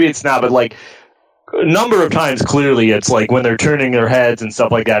 oh, maybe it's not, but like. A number of times, clearly, it's like when they're turning their heads and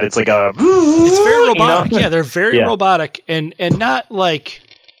stuff like that. It's like it's very robotic. You know? Yeah, they're very robotic and not like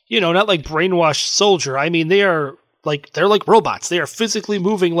not like brainwashed soldier. I mean, they're like robots. They are physically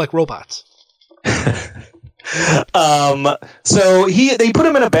moving like robots. So they put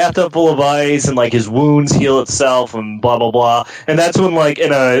him in a bathtub full of ice and like his wounds heal itself and blah blah blah, and that's when like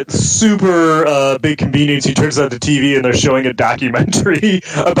in a super big convenience he turns on the TV and they're showing a documentary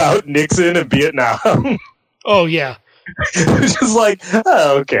about Nixon and Vietnam. Oh yeah. Which is like,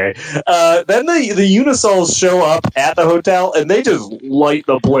 oh, okay. Then the Unisols show up at the hotel and they just light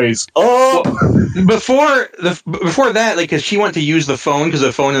the place up. Before that, like, because she went to use the phone because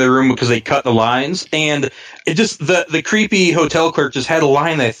the phone in the room because they cut the lines, and it just the creepy hotel clerk just had a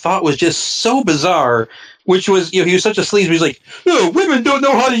line that I thought was just so bizarre. which was, he was such a sleaze. He's like, no, women don't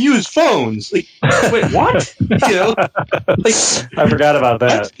know how to use phones. Like, wait, what? Like, I forgot about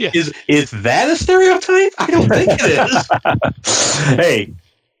that. Yeah. Is that a stereotype? I don't think it is. Hey,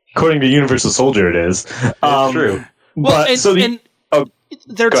 according to Universal Soldier, it is. It's true. Well, But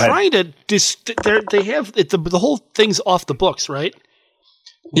they're go ahead. trying to they have the whole thing's off the books, right?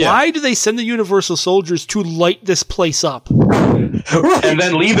 Yeah. Why do they send the Universal Soldiers to light this place up? Right. And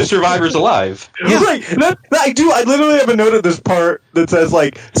then leave the survivors alive. Right. I do. I literally have a note of this part that says,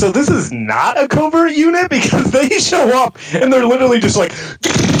 like, so this is not a covert unit because they show up and they're literally just like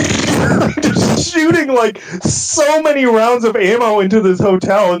just shooting like so many rounds of ammo into this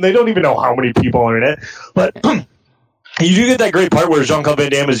hotel, and they don't even know how many people are in it. But you do get that great part where Jean-Claude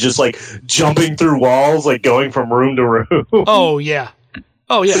Van Damme is just like jumping through walls, like going from room to room. Oh yeah.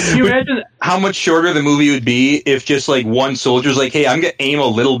 Oh yeah. Can you imagine how much shorter the movie would be if just like one soldier's like, hey, I'm going to aim a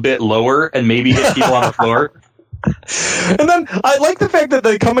little bit lower and maybe hit people on the floor? And then I like the fact that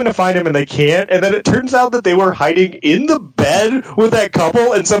they come in to find him and they can't, and then it turns out that they were hiding in the bed with that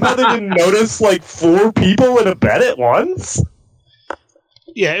couple, and somehow they didn't notice like 4 people in a bed at once.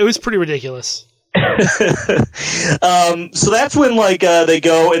 Yeah, it was pretty ridiculous. So that's when like they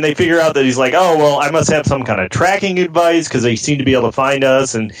go and they figure out that he's like, oh well, I must have some kind of tracking advice because they seem to be able to find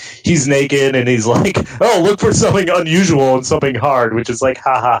us, and he's naked and he's like, oh, look for something unusual and something hard, which is like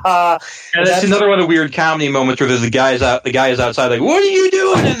ha ha ha. And that's another one of the weird comedy moments where there's the guy is outside like, what are you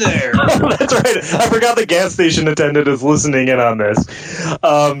doing in there? That's right. I forgot the gas station attendant is listening in on this.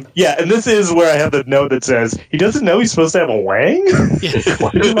 Yeah, and this is where I have the note that says he doesn't know he's supposed to have a wang. Yeah.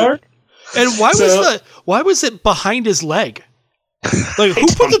 Question mark? And why was it behind his leg? Like, who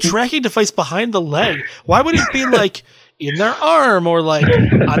put the tracking device behind the leg? Why would it be like in their arm or like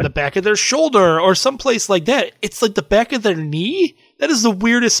on the back of their shoulder or someplace like that? It's like the back of their knee. That is the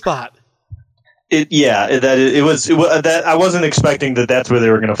weirdest spot. It was that I wasn't expecting that that's where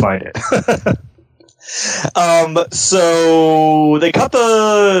they were going to find it. So they cut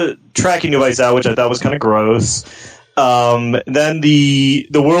the tracking device out, which I thought was kind of gross. Then the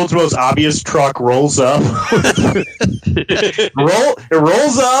world's most obvious truck rolls up. It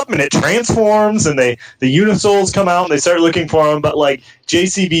rolls up and it transforms, and the Unisols come out and they start looking for him. But like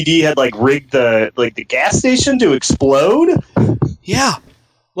JCVD had like rigged the gas station to explode. Yeah,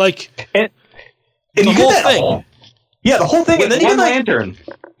 like and the you whole get that thing. Yeah, the whole thing. With And then you one get lantern.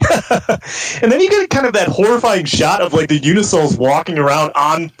 and then you get kind of that horrifying shot of like the Unisols walking around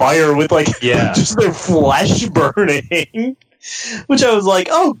on fire with like just their flesh burning, which I was like,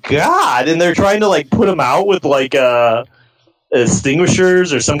 oh god! And they're trying to like put them out with like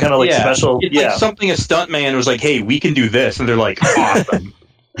extinguishers or some kind of like special. It's like something a stuntman was like, hey, we can do this, and they're like, awesome.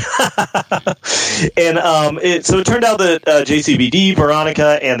 And so it turned out that JCVD,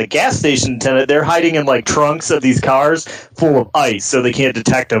 Veronica, and the gas station attendant, they're hiding in like trunks of these cars full of ice, so they can't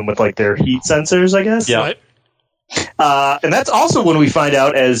detect them with like their heat sensors, I guess. Yeah. Right. And that's also when we find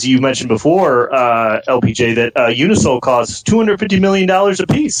out, as you mentioned before, LPJ, that Unisol costs $250 million a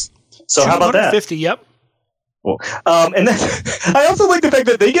piece. So how about that? $250, yep. Cool. And then I also like the fact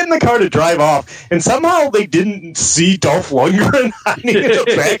that they get in the car to drive off, and somehow they didn't see Dolph Lundgren hiding in the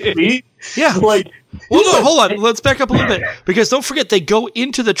back seat. Yeah. Like, well, no, hold on. Let's back up a little bit, because don't forget they go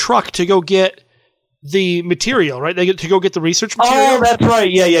into the truck to go get the material, right? They get to go get the research material. Oh, that's right.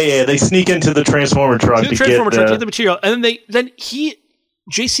 Yeah. They sneak into the Transformer truck to get the material, and then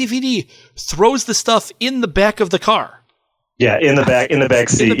JCVD throws the stuff in the back of the car. Yeah, in the back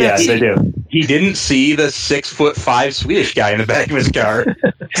seat. They do. He didn't see the 6'5" Swedish guy in the back of his car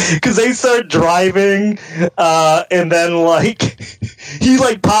because they start driving, and then like he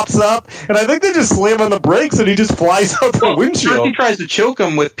like pops up, and I think they just slam on the brakes, and he just flies out the windshield. He tries to choke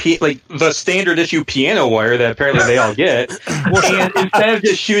him with like the standard issue piano wire that apparently they all get, and instead of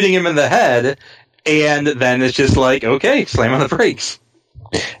just shooting him in the head, and then it's just like, okay, slam on the brakes.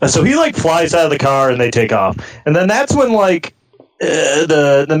 So he like flies out of the car and they take off, and then that's when like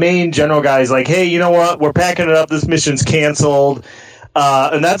the main general guy is like, "Hey, you know what? We're packing it up. This mission's canceled."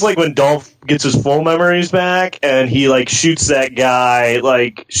 And that's like when Dolph gets his full memories back, and he like shoots that guy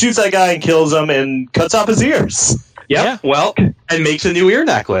and kills him and cuts off his ears. Yep. Yeah. Well, and makes a new ear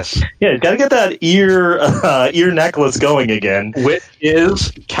necklace. Yeah, got to get that ear necklace going again. Which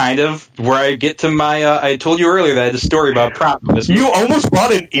is kind of where I get to my. I told you earlier that I had a story about prop. You almost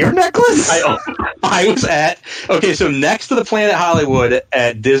bought an ear necklace? I was at. Okay, so next to the Planet Hollywood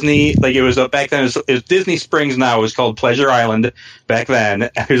at Disney, like it was back then. It was Disney Springs now. It was called Pleasure Island back then.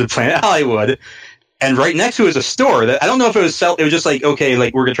 There's a Planet Hollywood. And right next to it was a store that I don't know if it was it was just like, okay,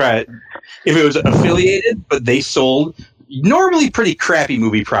 like we're gonna try it. If it was affiliated, but they sold normally pretty crappy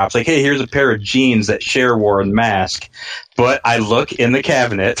movie props. Like, hey, here's a pair of jeans that Cher wore in Mask. But I look in the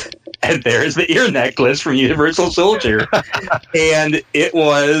cabinet, and there's the ear necklace from Universal Soldier. And it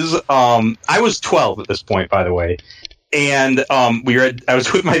was, I was 12 at this point, by the way. And I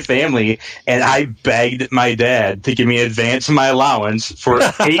was with my family, and I begged my dad to give me advance my allowance for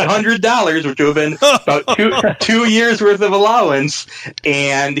 $800, which would have been about 2 years worth of allowance,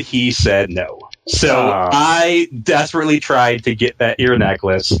 and he said no. So I desperately tried to get that ear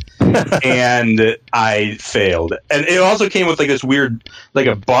necklace, and I failed. And it also came with like this weird, like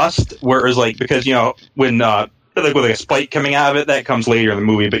a bust, where it was like, because when like with like a spike coming out of it, that comes later in the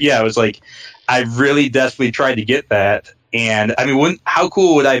movie. But yeah, it was like, I really desperately tried to get that, and I mean, how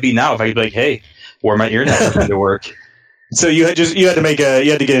cool would I be now if I could be like, "Hey, wore my ear necklace to work"? So you had to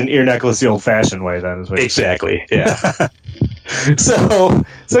get an ear necklace the old-fashioned way, then. Is what Exactly. Yeah. So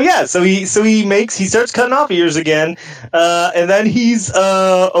he starts cutting off ears again, and then he's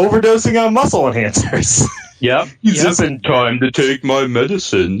overdosing on muscle enhancers. Yep. He's just in time to take my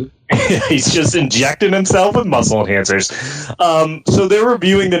medicine. He's just injecting himself with muscle enhancers. So they're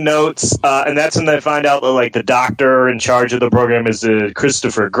reviewing the notes, and that's when they find out that like the doctor in charge of the program is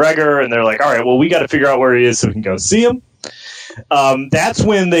Christopher Gregor, and they're like, all right, well, we got to figure out where he is so we can go see him. That's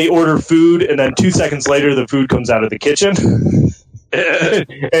when they order food, and then 2 seconds later, the food comes out of the kitchen.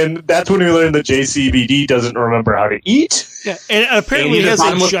 And that's when we learn that JCVD doesn't remember how to eat. Yeah, and apparently he has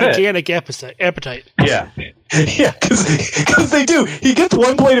a gigantic appetite. Yeah. Yeah, because they do. He gets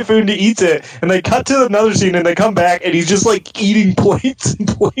one plate of food and he eats it, and they cut to another scene and they come back and he's just like eating plates and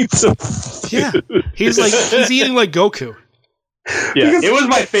plates of food. Yeah, he's eating like Goku. Yeah, it was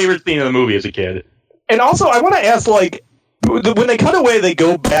my favorite scene in the movie as a kid. And also, I want to ask, like, when they cut away, they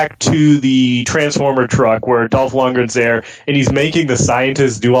go back to the Transformer truck where Dolph Lundgren's there, and he's making the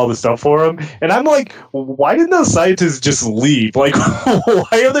scientists do all the stuff for him. And I'm like, why didn't those scientists just leave? Like,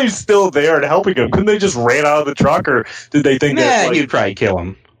 why are they still there and helping him? Couldn't they just ran out of the truck, or did they think that? Like, you'd probably kill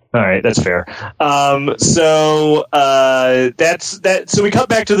him. All right, that's fair. So that's that. So we cut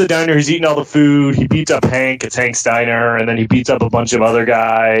back to the diner. He's eating all the food. He beats up Hank. It's Hank's diner, and then he beats up a bunch of other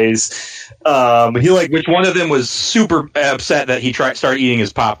guys. Which one of them was super upset that he started eating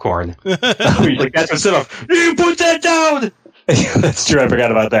his popcorn. He's like, "That's instead of you put that down." That's true. I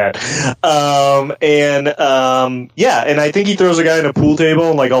forgot about that. And I think he throws a guy in a pool table,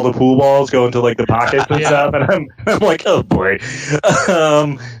 and like all the pool balls go into like the pockets and stuff. And I'm like, oh boy.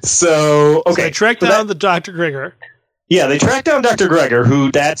 So they track down the Dr. Gregor. Yeah, they track down Dr. Gregor,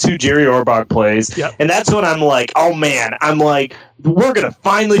 that's who Jerry Orbach plays. Yep. And that's when I'm like, oh man, we're going to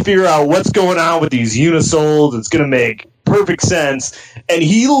finally figure out what's going on with these Unisols. It's going to make perfect sense. And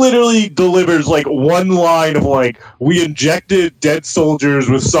he literally delivers like one line of like, we injected dead soldiers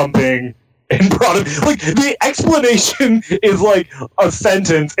with something and brought him. Like, the explanation is like a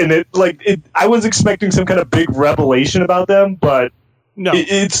sentence, and I was expecting some kind of big revelation about them, but no,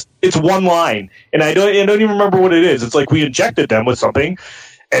 it's one line, and I don't even remember what it is. It's like we injected them with something,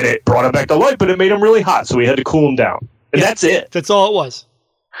 and it brought them back to life, but it made them really hot, so we had to cool them down, and that's it. That's all it was.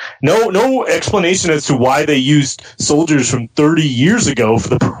 No explanation as to why they used soldiers from 30 years ago for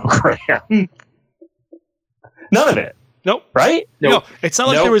the program. None of it. Nope. Right? Nope. No, it's not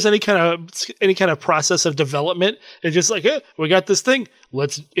like there was any kind of process of development. It's just like, we got this thing.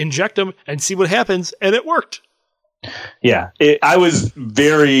 Let's inject them and see what happens, and it worked. Yeah, I was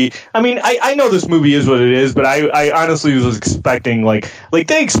very. I mean, I know this movie is what it is, but I honestly was expecting like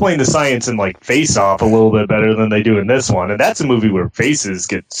they explain the science in like Face Off a little bit better than they do in this one, and that's a movie where faces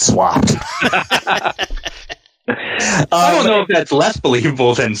get swapped. I don't know if that's less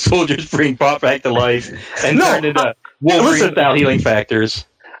believable than soldiers being brought back to life and turned into Wolverine-style healing factors.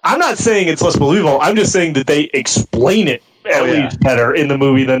 I'm not saying it's less believable. I'm just saying that they explain it at least better in the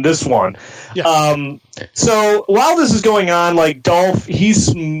movie than this one. Yeah. So while this is going on, like Dolph,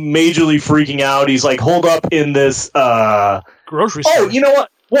 he's majorly freaking out. He's like holed up in this grocery store. Oh, you know what?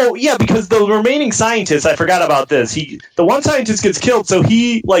 Well, yeah, because the remaining scientists, I forgot about this. The one scientist gets killed, so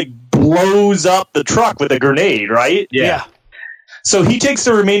he like blows up the truck with a grenade, right? Yeah. So he takes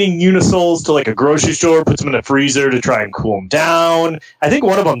the remaining Unisols to like a grocery store, puts them in a freezer to try and cool them down. I think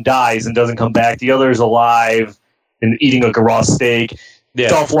one of them dies and doesn't come back. The other is alive and eating like a raw steak. Yeah.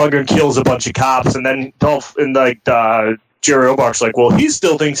 Dolph Lundgren kills a bunch of cops, and then Jerry Orbach's like, well, he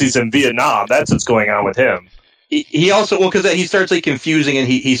still thinks he's in Vietnam. That's what's going on with him. He also, because he starts like confusing, and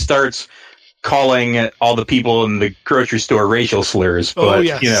he starts calling all the people in the grocery store racial slurs. But,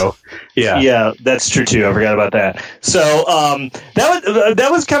 yeah, that's true too. I forgot about that. So that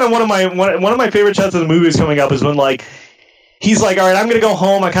was kind of one of my favorite shots of the movie is coming up is when like he's like, all right, I'm going to go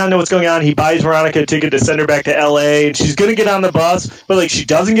home. I kind of know what's going on. He buys Veronica a ticket to send her back to L.A., and she's going to get on the bus, but, like, she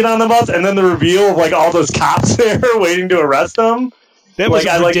doesn't get on the bus, and then the reveal of, like, all those cops there waiting to arrest them. That was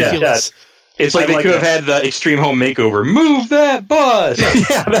ridiculous. It's like they could have had the Extreme Home Makeover. Move that bus!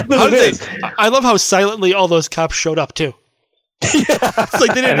 Yeah, that's what it is. I love how silently all those cops showed up, too. It's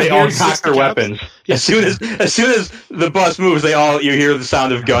like they didn't And they hear all the cock their cops. weapons. As soon as the bus moves, you hear the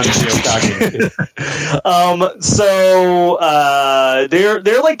sound of guns cocking. So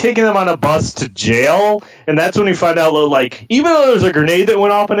they're like taking them on a bus to jail, and that's when we find out, like, even though there's a grenade that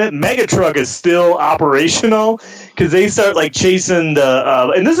went off in it, Megatruck is still operational, because they start like chasing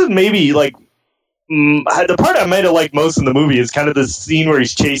the and this is maybe like the part I might have liked most in the movie is kind of the scene where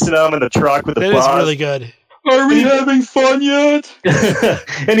he's chasing them in the truck with the bus. That is really good. Are we having fun yet?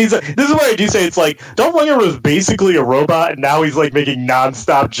 And he's like, this is where I do say it's like Dolph Lundgren was basically a robot, and now he's like making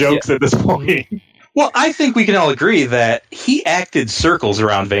nonstop jokes at this point. Well, I think we can all agree that he acted circles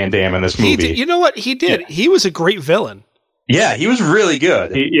around Van Damme in this movie. He did, you know what? He did. Yeah. He was a great villain. Yeah, he was really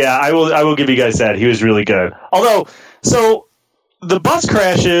good. I will give you guys that. He was really good. Although, so the bus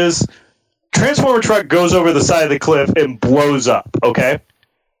crashes, Transformer truck goes over the side of the cliff and blows up, okay?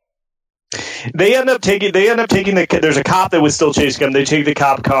 They end up taking there's a cop that was still chasing them. They take the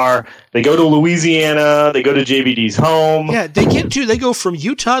cop car. They go to Louisiana. They go to JVD's home. Yeah, they go from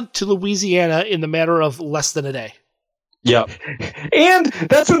Utah to Louisiana in the matter of less than a day. Yep. And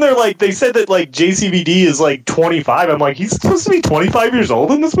that's when they said that like JCVD is like 25. I'm like, he's supposed to be 25 years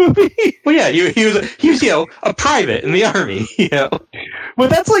old in this movie. Well, yeah, he was a private in the army. But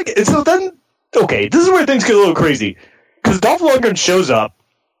that's like, so then okay, this is where things get a little crazy, because Dolph Lundgren shows up.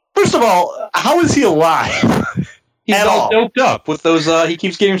 First of all, how is he alive? He's all doped up with those. He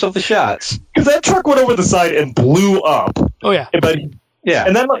keeps giving himself the shots. Because that truck went over the side and blew up. Oh yeah, but yeah,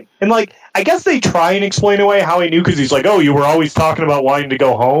 and then I guess they try and explain away how he knew, because he's like, oh, you were always talking about wanting to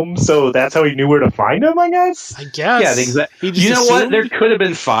go home, so that's how he knew where to find him. I guess. Yeah, exactly. You know what? There could have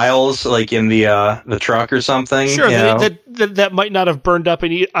been files like in the truck or something. Sure, that might not have burned up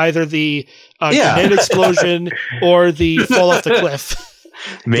in either the grenade explosion or the fall off the cliff.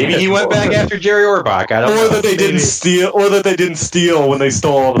 Maybe he went back after Jerry Orbach. I don't know. Or that they didn't steal when they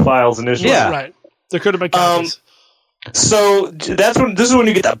stole all the files initially. Yeah, right. There could have been copies. So this is when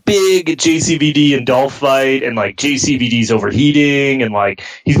you get that big JCVD and Dolph fight, and like JCVD's overheating, and like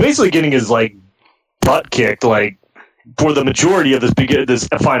he's basically getting his like butt kicked like for the majority of this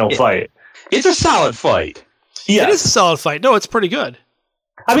final fight. It's a solid fight. Yeah, it is a solid fight. No, it's pretty good.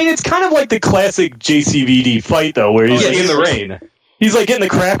 I mean, it's kind of like the classic JCVD fight though, where he's in the rain. He's like getting the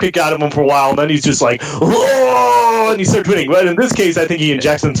crap kicked out of him for a while, and then he's just like, whoa, and he starts winning. But in this case, I think he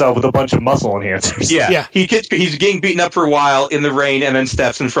injects himself with a bunch of muscle enhancers. Yeah. He's getting beaten up for a while in the rain, and then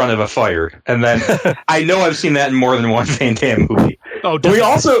steps in front of a fire. And then I know I've seen that in more than one Van Damme movie. Oh,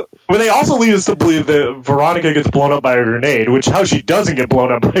 definitely. They also lead us to believe that Veronica gets blown up by a grenade, which how she doesn't get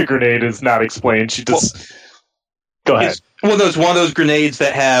blown up by a grenade is not explained. She just go ahead. It's one of those grenades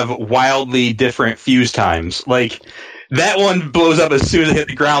that have wildly different fuse times, like. That one blows up as soon as it hit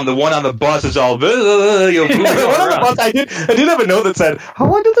the ground. The one on the bus is all. I did have a note that said, "How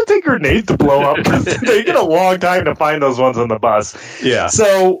long does it take grenades to blow up?" Because they get a long time to find those ones on the bus. Yeah.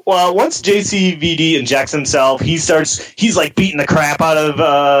 So once JCVD injects himself, he's like beating the crap out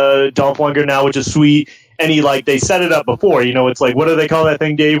of Dolph Lundgren now, which is sweet. And they set it up before. It's like, what do they call that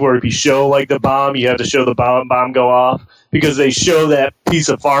thing, Dave? Where if you show like the bomb, you have to show the bomb go off, because they show that piece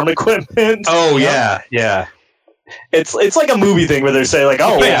of farm equipment. Oh yeah. It's like a movie thing where they say like,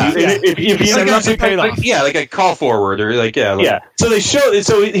 oh, if you like a call forward or So they show it.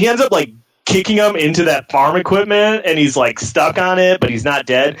 So he ends up like kicking him into that farm equipment, and he's like stuck on it, but he's not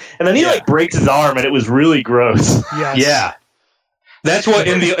dead. And then he like breaks his arm, and it was really gross. Yes. Yeah. That's what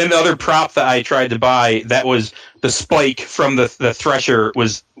in the other prop that I tried to buy. That was the spike from the thresher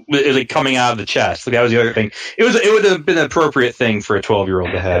was like coming out of the chest. Like that was the other thing. It would have been an appropriate thing for a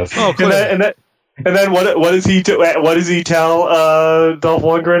 12-year-old to have. Oh, cool. And then what does he tell Dolph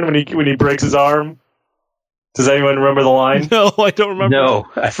Lundgren when he breaks his arm? Does anyone remember the line? No, I don't remember. No,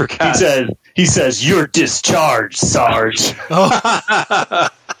 I forgot. He says "You're discharged, Sarge." Oh.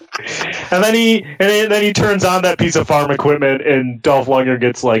 and then he turns on that piece of farm equipment, and Dolph Lundgren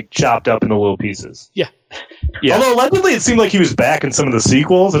gets like chopped up into little pieces. Yeah. Although allegedly it seemed like he was back in some of the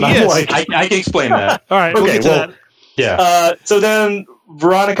sequels, and I'm like, I can explain that. All right, we'll get to that. Yeah. So then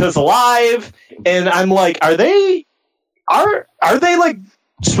Veronica's alive, and I'm like, are they like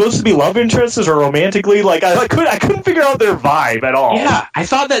supposed to be love interests or romantically? Like I couldn't figure out their vibe at all. Yeah, I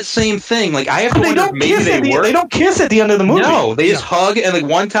thought that same thing. Like I have to wonder if maybe they don't kiss at the end of the movie. No, they just hug, and like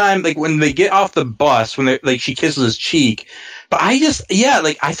one time, like when they get off the bus, when they like she kisses his cheek. But I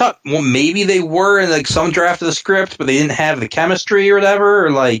thought, well, maybe they were in like some draft of the script, but they didn't have the chemistry or whatever,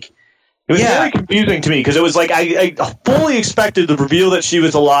 or like. It was very confusing to me because it was like I fully expected the reveal that she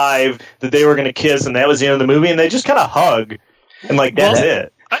was alive, that they were going to kiss, and that was the end of the movie, and they just kind of hug, and like that's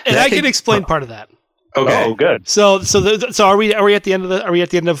it. And I can explain part of that. Okay. Oh, good. So are we at the end of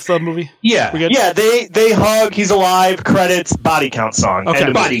the movie? Yeah. We good? Yeah. They hug. He's alive. Credits. Body count song.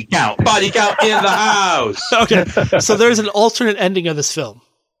 Okay. Body count in the house. Okay. So there's an alternate ending of this film.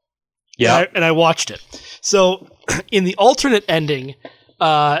 Yeah. And I watched it. So in the alternate ending,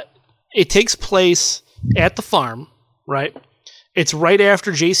 it takes place at the farm, right? It's right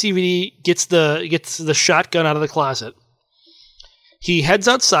after JCVD gets the shotgun out of the closet. He heads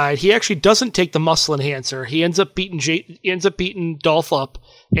outside. He actually doesn't take the muscle enhancer. He ends up beating Dolph up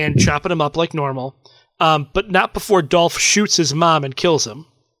and chopping him up like normal. But not before Dolph shoots his mom and kills him.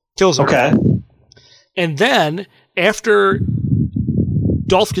 Okay. And then after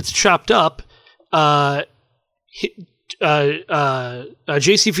Dolph gets chopped up,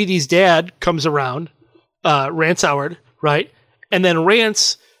 JCVD's dad comes around, Rance Howard, right? And then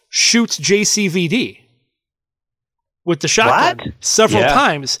Rance shoots JCVD with the shotgun several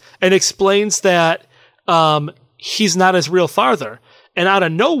times and explains that he's not his real father. And out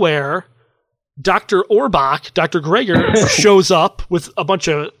of nowhere, Dr. Orbach, Dr. Greger, shows up with a bunch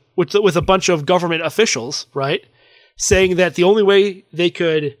of government officials, right? Saying that the only way they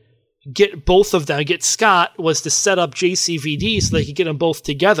could get both of them, get Scott, was to set up JCVD so they could get them both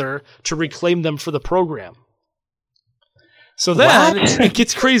together to reclaim them for the program. So then it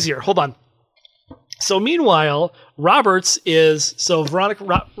gets crazier. Hold on. So meanwhile, Veronica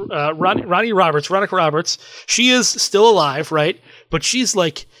Roberts, she is still alive, right? But she's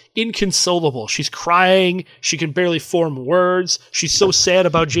like inconsolable. She's crying. She can barely form words. She's so sad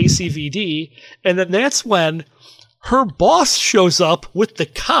about JCVD. And then that's when her boss shows up with the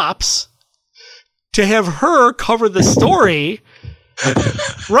cops to have her cover the story.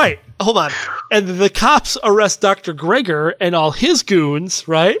 Right. Hold on. And the cops arrest Dr. Greger and all his goons,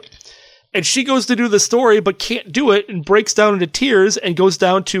 right? And she goes to do the story but can't do it and breaks down into tears and goes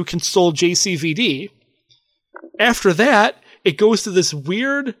down to console JCVD. After that, it goes to this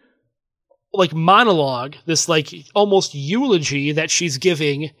weird like monologue, this like almost eulogy that she's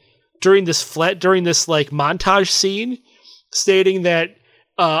giving during this like montage scene, stating that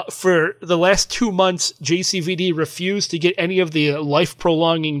for the last 2 months, JCVD refused to get any of the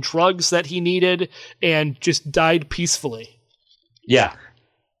life-prolonging drugs that he needed and just died peacefully. Yeah.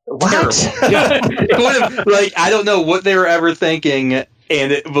 What? Yeah. Like, I don't know what they were ever thinking, and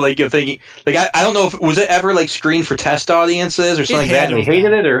I don't know if was it ever like screened for test audiences or something like that. And they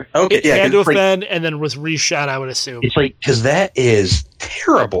hated it, or it had to have been, and then was reshot. I would assume it's like because that is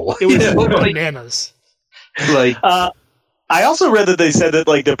terrible. It was bananas. Like, I also read that they said that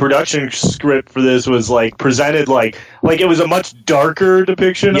like the production script for this was like presented like it was a much darker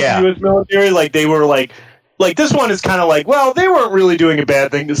depiction of the U.S. military. Like they were like this one is kind of like, well, they weren't really doing a bad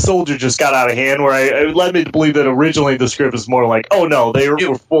thing. The soldier just got out of hand. Where it led me to believe that originally the script was more like, oh no, they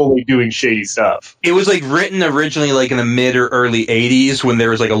were fully doing shady stuff. It was like written originally like in the mid or early 80s when there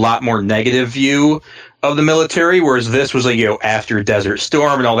was like a lot more negative view of the military, whereas this was like, after Desert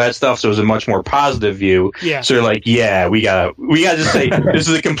Storm and all that stuff, so it was a much more positive view. Yeah. So they're like, we gotta just say this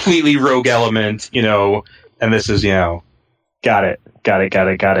is a completely rogue element, and this is, Got it.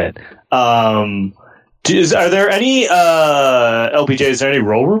 Are there any LPJ? Is there any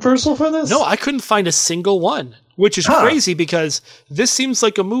role reversal for this? No, I couldn't find a single one, which is crazy because this seems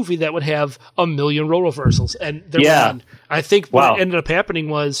like a movie that would have a million role reversals, and there were none. I think what ended up happening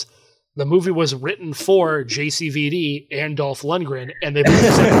was the movie was written for JCVD and Dolph Lundgren, and they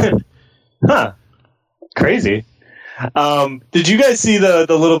both said, "Huh, crazy." Did you guys see the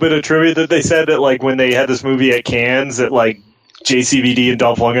little bit of trivia that they said that like when they had this movie at Cannes that like JCVD and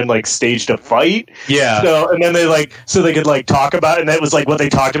Dolph Lundgren like staged a fight? Yeah. So and then they could like talk about it, and that was like what they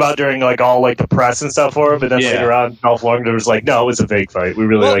talked about during like all like the press and stuff for him. But then later on, Dolph Lundgren was like, "No, it was a fake fight. We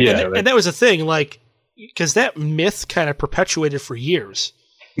really like each other." And that was the thing, like because that myth kind of perpetuated for years.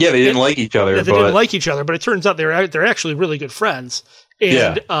 Yeah, they didn't like each other. They didn't like each other, but it turns out they're actually really good friends.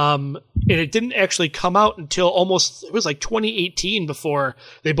 And and it didn't actually come out until it was like 2018 before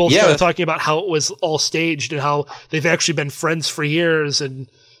they both started talking about how it was all staged and how they've actually been friends for years, and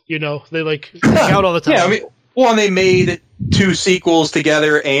they like hang out all the time. Yeah, I mean, and they made 2 sequels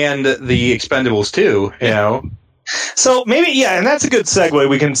together and the Expendables 2. So maybe, and that's a good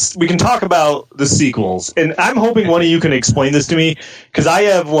segue. We can talk about the sequels, and I'm hoping one of you can explain this to me because I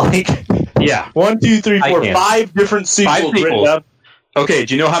have 1, 2, 3, 4, 5 different sequels written up. Okay,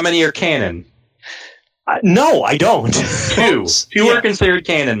 do you know how many are canon? No, I don't. 2. 2 are considered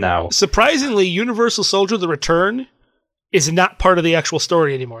canon now. Surprisingly, Universal Soldier: The Return is not part of the actual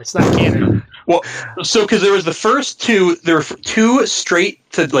story anymore. It's not canon. Well, so because there was the first 2, there were 2 straight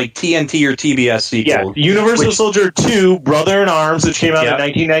to TNT or TBS sequels. Yeah, Universal Soldier 2, Brother in Arms, which came out in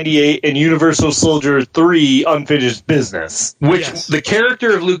 1998, and Universal Soldier 3, Unfinished Business. Which the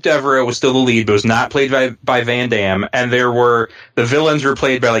character of Luke Devereaux was still the lead, but was not played by Van Damme, and the villains were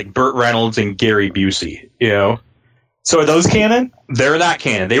played by Burt Reynolds and Gary Busey. You know. So are those canon? They're not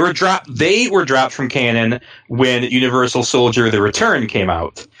canon. They were dropped from canon when Universal Soldier: The Return came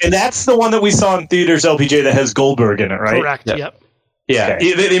out. And that's the one that we saw in theaters, LPJ, that has Goldberg in it, right? Correct. Yep. Yeah,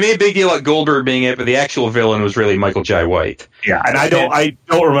 Okay. they made a big deal about Goldberg being it, but the actual villain was really Michael Jai White. Yeah, and I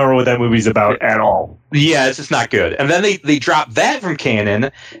don't remember what that movie's about at all. Yeah, it's just not good. And then they dropped that from canon,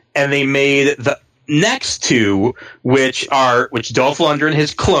 and they made the next 2, which Dolph Lundgren,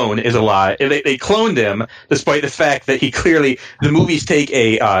 his clone, is alive. They cloned him, despite the fact that the movies take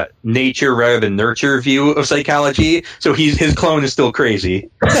a nature rather than nurture view of psychology. So his clone is still crazy.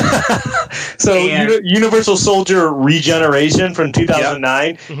 So Universal Soldier Regeneration from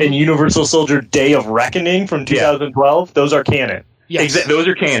 2009 and Universal Soldier Day of Reckoning from 2012, those are canon. Yes. Those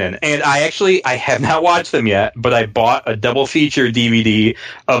are canon. And I have not watched them yet, but I bought a double feature DVD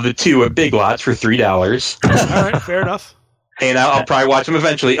of the 2 at Big Lots for $3. All right, fair enough. And I'll probably watch them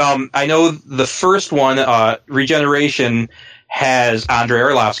eventually. I know the first one, Regeneration, has Andrei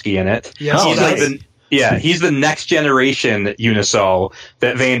Arlovsky in it. Yes. He's the next generation Unisol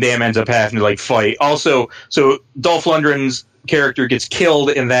that Van Damme ends up having to fight. Also, so Dolph Lundgren's character gets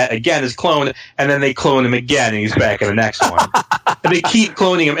killed in that again, his clone, and then they clone him again, and he's back in the next one. And they keep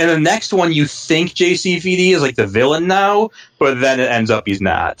cloning him. And the next one, you think JCVD is the villain now, but then it ends up he's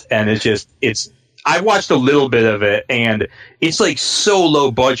not. And I watched a little bit of it, and it's so low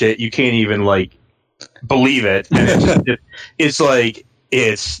budget you can't even believe it. And it's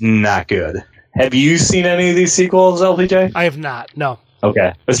not good. Have you seen any of these sequels, LPJ? I have not. No.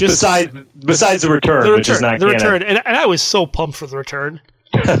 Okay. Besides the Return, which is not the canon. Return, and I was so pumped for the Return.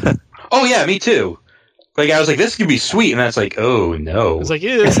 Oh yeah, me too. I was this could be sweet, and that's oh no. It's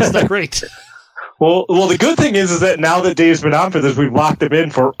this is not great. Well, the good thing is that now that Dave's been on for this, we've locked him in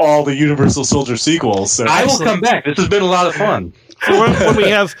for all the Universal Soldier sequels. So. I will come back. This has been a lot of fun.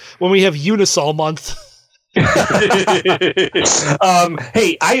 when we have Unisol month. Hey,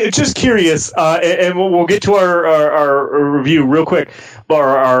 I just curious, and we'll get to our review real quick,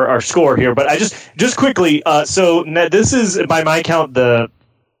 or our score here. But I just quickly. So now this is by my count the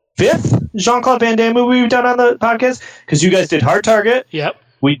 5th Jean-Claude Van Damme movie we've done on the podcast because you guys did Hard Target. Yep.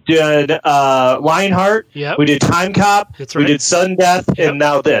 We did Lionheart. Yep. We did Time Cop. That's right. We did Sudden Death, and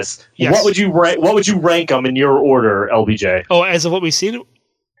now this. Yes. What would you rank them in your order, LBJ? Oh, as of what we've seen.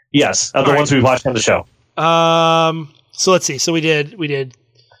 Yes, of the ones we've watched on the show. So let's see. So we did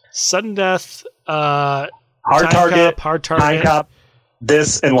Sudden Death, Hard Target, Time Cop,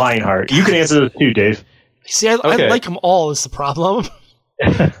 this, and Lionheart. You can answer those too, Dave. See, I like them all. Is the problem?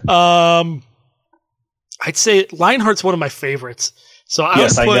 I'd say Lionheart's one of my favorites. So I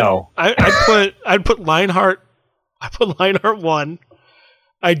know. I'd put Lionheart. I put Lionheart 1.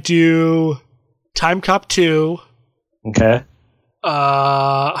 I do Time Cop 2. Okay.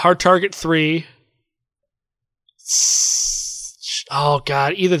 Hard Target 3. Oh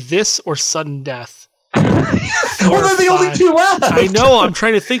God, either this or Sudden Death. Well, they're the only 2 left. I know. I'm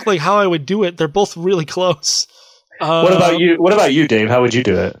trying to think how I would do it. They're both really close. What about you, Dave? How would you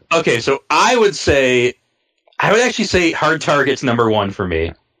do it? Okay, so I would actually say Hard Target's number 1 for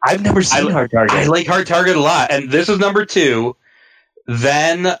me. I've never seen Hard Target. I like Hard Target a lot, and this is number 2.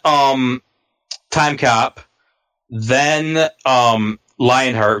 Then Time Cop. Then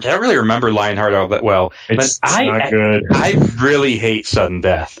Lionheart. I don't really remember Lionheart all that well. It's not good. I really hate Sudden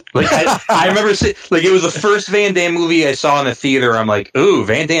Death. I remember it was the first Van Damme movie I saw in the theater. I'm ooh,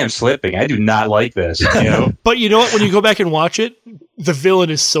 Van Damme's slipping. I do not like this. But you know what? When you go back and watch it, the villain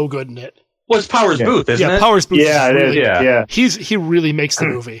is so good in it. Well, it's Powers Booth, isn't it? Yeah, Powers Booth. Yeah, it is. Yeah. He really makes the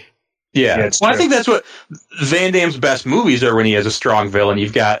movie. Yeah. I think that's what Van Damme's best movies are, when he has a strong villain.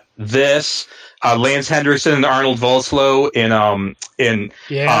 You've got this. Lance Henriksen and Arnold Vosloo in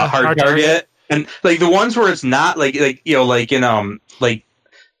Hard Target, and the ones where it's not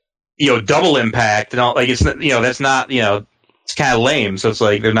Double Impact and all, it's that's not it's kind of lame, so it's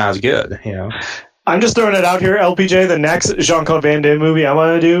they're not as good. I'm just throwing it out here, LPJ. The next Jean-Claude Van Damme movie I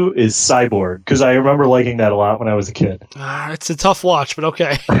want to do is Cyborg, because I remember liking that a lot when I was a kid. It's a tough watch, but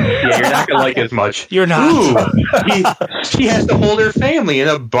okay. Yeah, you're not gonna like it as much. You're not. Ooh, she has to hold her family in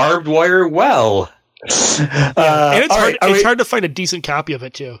a barbed wire well. And it's hard to find a decent copy of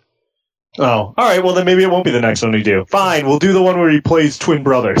it, too. Oh, all right. Well, then maybe it won't be the next one we do. Fine, we'll do the one where he plays twin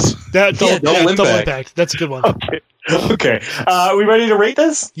brothers. Double Impact. That's a good one. Okay. Are we ready to rate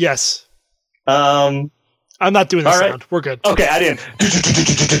this? Yes. I'm not doing the sound. We're good. Okay, I didn't.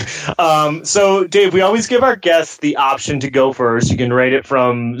 So, Dave, we always give our guests the option to go first. You can rate it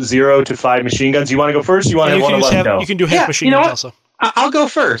from 0 to 5 machine guns. You want to go first? You want to have one of us go? You can do half machine guns also. I'll go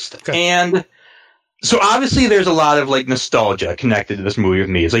first. Okay. And so obviously there's a lot of like nostalgia connected to this movie with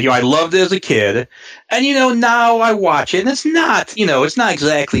me. It's like, I loved it as a kid, and now I watch it and it's not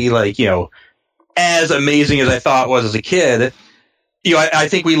exactly like, as amazing as I thought it was as a kid. I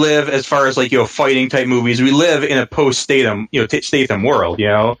think we live, as far as like, fighting type movies, we live in a post-Statham, Statham world,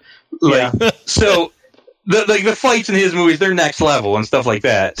 So the fights in his movies, they're next level and stuff like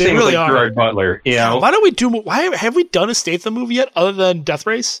that. They Same really with like are. Gerard Butler, Why have we done a Statham movie yet other than Death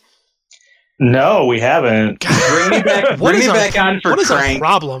Race? No, we haven't. Bring me back on for Crank. What is our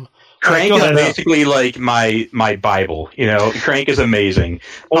problem? Crank is basically like my Bible. Crank is amazing.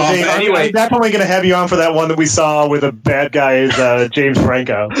 Well, Dave, anyway, I'm definitely going to have you on for that one that we saw with the bad guy is James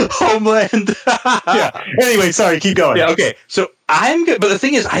Franco. Homeland. Yeah. Anyway, sorry, keep going. Yeah. Okay. So I'm good, but the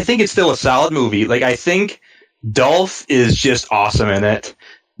thing is, I think it's still a solid movie. Like, I think Dolph is just awesome in it,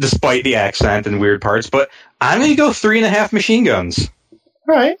 despite the accent and weird parts. But I'm going to go 3.5 machine guns.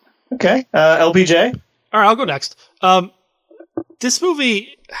 All right. Okay. LPJ. All right, I'll go next. This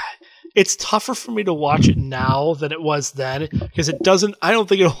movie, it's tougher for me to watch it now than it was then, because I don't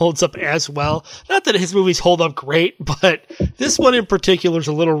think it holds up as well. Not that his movies hold up great, but this one in particular is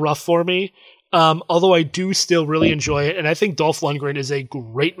a little rough for me. Although I do still really enjoy it, and I think Dolph Lundgren is a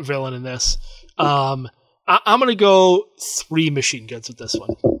great villain in this. I'm going to go 3 machine guns with this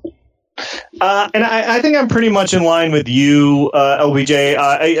one. And I think I'm pretty much in line with you, LBJ.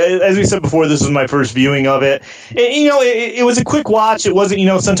 As we said before, this was my first viewing of it. It was a quick watch. It wasn't,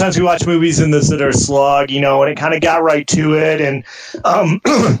 sometimes we watch movies in this that are a slog, and it kind of got right to it. And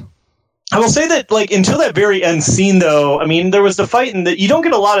I will say that, like, until that very end scene, though, I mean, there was the fight, and you don't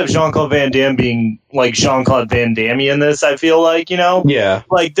get a lot of Jean-Claude Van Damme being, like, Jean-Claude Van Damme in this, I feel like, Yeah.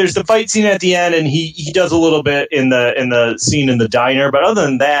 Like, there's the fight scene at the end, and he does a little bit in the scene in the diner, but other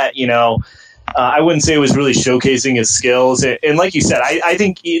than that, I wouldn't say it was really showcasing his skills. And like you said, I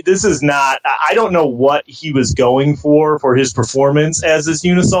think this is not, I don't know what he was going for his performance as this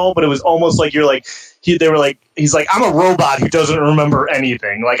Unisol, but it was almost like he's like, I'm a robot who doesn't remember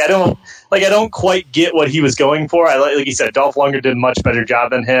anything. Like, I don't quite get what he was going for. Like you said, Dolph Lundgren did a much better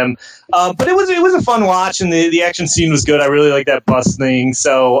job than him. But it was a fun watch, and the action scene was good. I really like that bus thing.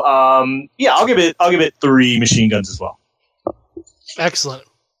 So, yeah, I'll give it 3 machine guns as well. Excellent.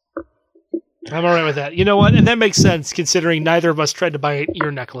 I'm all right with that. You know what? And that makes sense, considering neither of us tried to buy an ear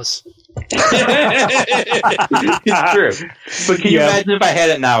necklace. It's true. But can you imagine if I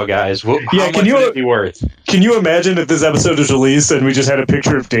had it now, guys? How much would it be worth? Can you imagine if this episode was released and we just had a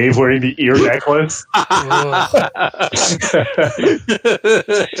picture of Dave wearing the ear necklace?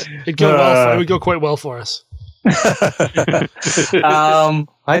 It would go quite well for us.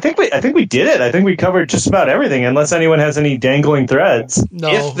 I think we did it. I think we covered just about everything, unless anyone has any dangling threads. No.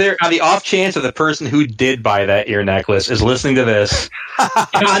 If there, on the off chance of the person who did buy that ear necklace is listening to this,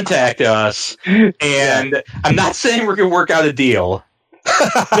 contact us. And I'm not saying we're going to work out a deal.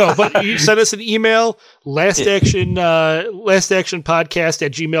 No, but you send us an email,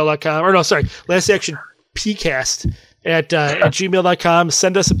 lastactionpodcast@gmail.com. Or no, sorry, lastactionpcast at gmail.com.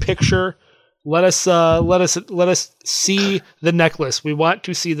 Send us a picture. Let us see the necklace. We want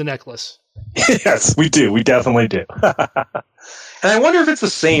to see the necklace. Yes, we do. We definitely do. And I wonder if it's the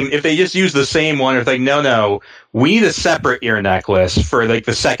same, if they just use the same one, or if like, no, we need a separate ear necklace for like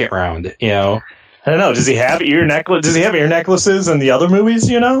the second round, I don't know. Does he have ear necklaces in the other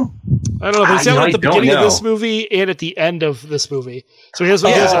movies, I don't know, but he's at the beginning of this movie and at the end of this movie. So he has a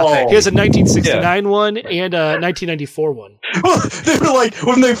 1969 one and a 1994 one. Well, they were like,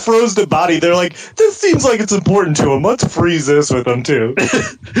 when they froze the body, they're like, this seems like it's important to him. Let's freeze this with him, too.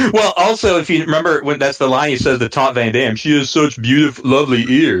 Well, also, if you remember, when that's the line he says to Taunt Van Damme, she has such beautiful, lovely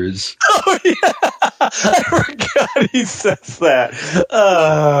ears. Oh, yeah. I forgot he says that.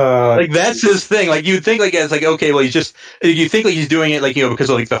 Like, that's his thing. Like, you'd think, like, it's like, okay, well, you think, like, he's doing it, like, because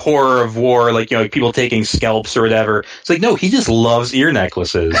of, like, the horror of war, like, like, people taking scalps or whatever. It's like, no, he just loves ear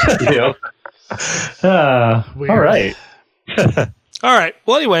necklaces, All right. All right.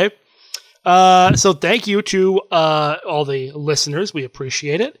 Well, anyway, So thank you to all the listeners. We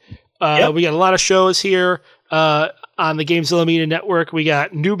appreciate it. Yep. We got a lot of shows here on the Gamezilla Media Network. We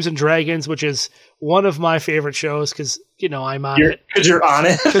got Noobs and Dragons, which is one of my favorite shows because I'm on it. Because you're on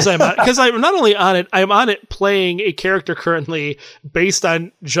it. Because I'm not only on it, I'm on it playing a character currently based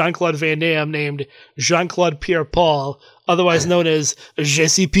on Jean-Claude Van Damme named Jean-Claude Pierre-Paul, otherwise known as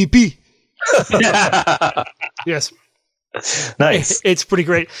Jesse Pipi. Yes. Nice. It's pretty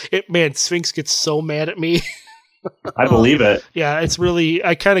great. Man, Sphinx gets so mad at me. I believe it. Yeah, it's really.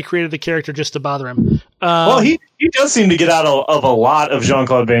 I kind of created the character just to bother him. Well, he does seem to get out of a lot of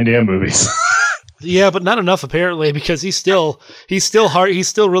Jean-Claude Van Damme movies. Yeah, but not enough apparently because he's still hard. He's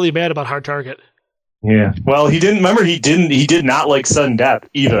still really mad about Hard Target. Yeah. Well, he did not like sudden death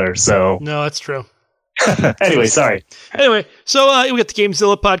either. So No, that's true. anyway, sorry. Anyway, so we got the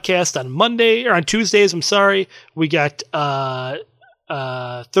Gamezilla podcast on Tuesdays. I'm sorry. We got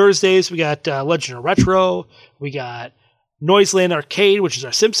Thursdays. We got Legend of Retro. We got Noiseland Arcade, which is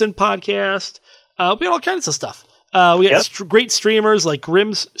our Simpson podcast. We got all kinds of stuff. We got great streamers like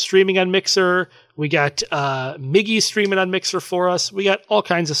Grimm's streaming on Mixer. We got Miggy streaming on Mixer for us. We got all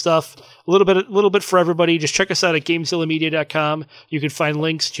kinds of stuff. A little bit for everybody. Just check us out at GamezillaMedia.com. You can find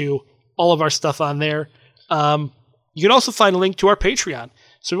links to all of our stuff on there. You can also find a link to our Patreon.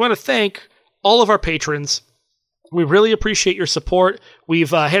 So we want to thank all of our patrons. We really appreciate your support. We've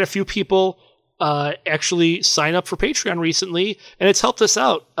had a few people actually sign up for Patreon recently, and it's helped us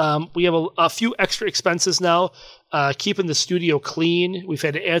out. We have a few extra expenses now, keeping the studio clean. We've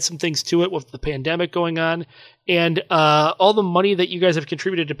had to add some things to it with the pandemic going on, and all the money that you guys have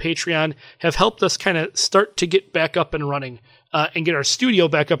contributed to Patreon have helped us kind of start to get back up and running and get our studio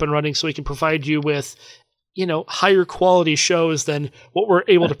back up and running so we can provide you with higher quality shows than what we're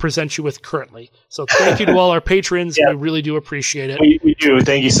able to present you with currently. So thank you to all our patrons. We really do appreciate it. We do.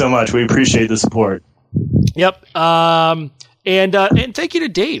 Thank you so much. We appreciate the support. Yep. And thank you to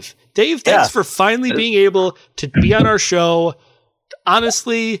Dave. Dave, thanks for finally being able to be on our show.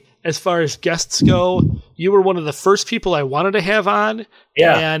 Honestly, as far as guests go, you were one of the first people I wanted to have on.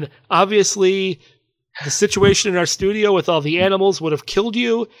 Yeah. And obviously the situation in our studio with all the animals would have killed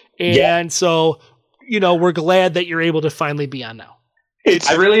you. And so we're glad that you're able to finally be on now.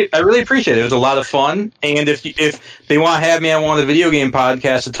 I really appreciate it. It was a lot of fun. And if they want to have me on one of the video game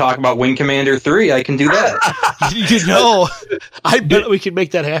podcasts to talk about Wing Commander 3, I can do that. I bet we can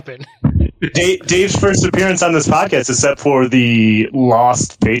make that happen. Dave's first appearance on this podcast, except for the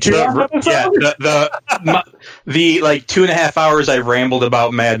Lost Patreon episode? The like 2.5 hours I rambled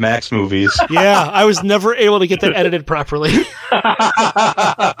about Mad Max movies. Yeah, I was never able to get that edited properly.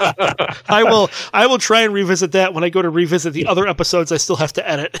 I will try and revisit that when I go to revisit the other episodes I still have to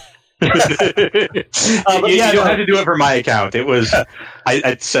edit. You don't have to do it for my account. It was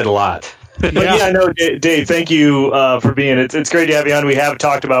I said a lot. But no, Dave, thank you for being. It's great to have you on. We have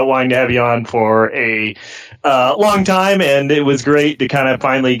talked about wanting to have you on for a long time, and it was great to kind of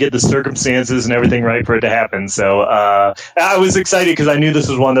finally get the circumstances and everything right for it to happen. So I was excited because I knew this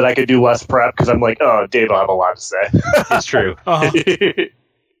was one that I could do less prep because I'm like, oh, Dave will have a lot to say. It's true.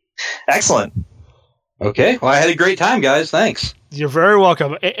 Excellent. Okay, well, I had a great time, guys. Thanks. You're very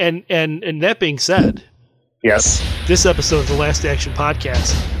welcome. And that being said, yes, this episode of the Last Action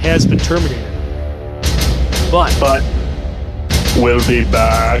Podcast has been terminated. But we'll be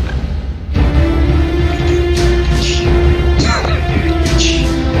back.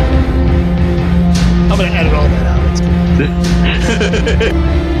 I'm going to edit all that out. That's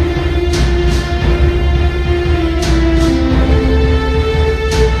good.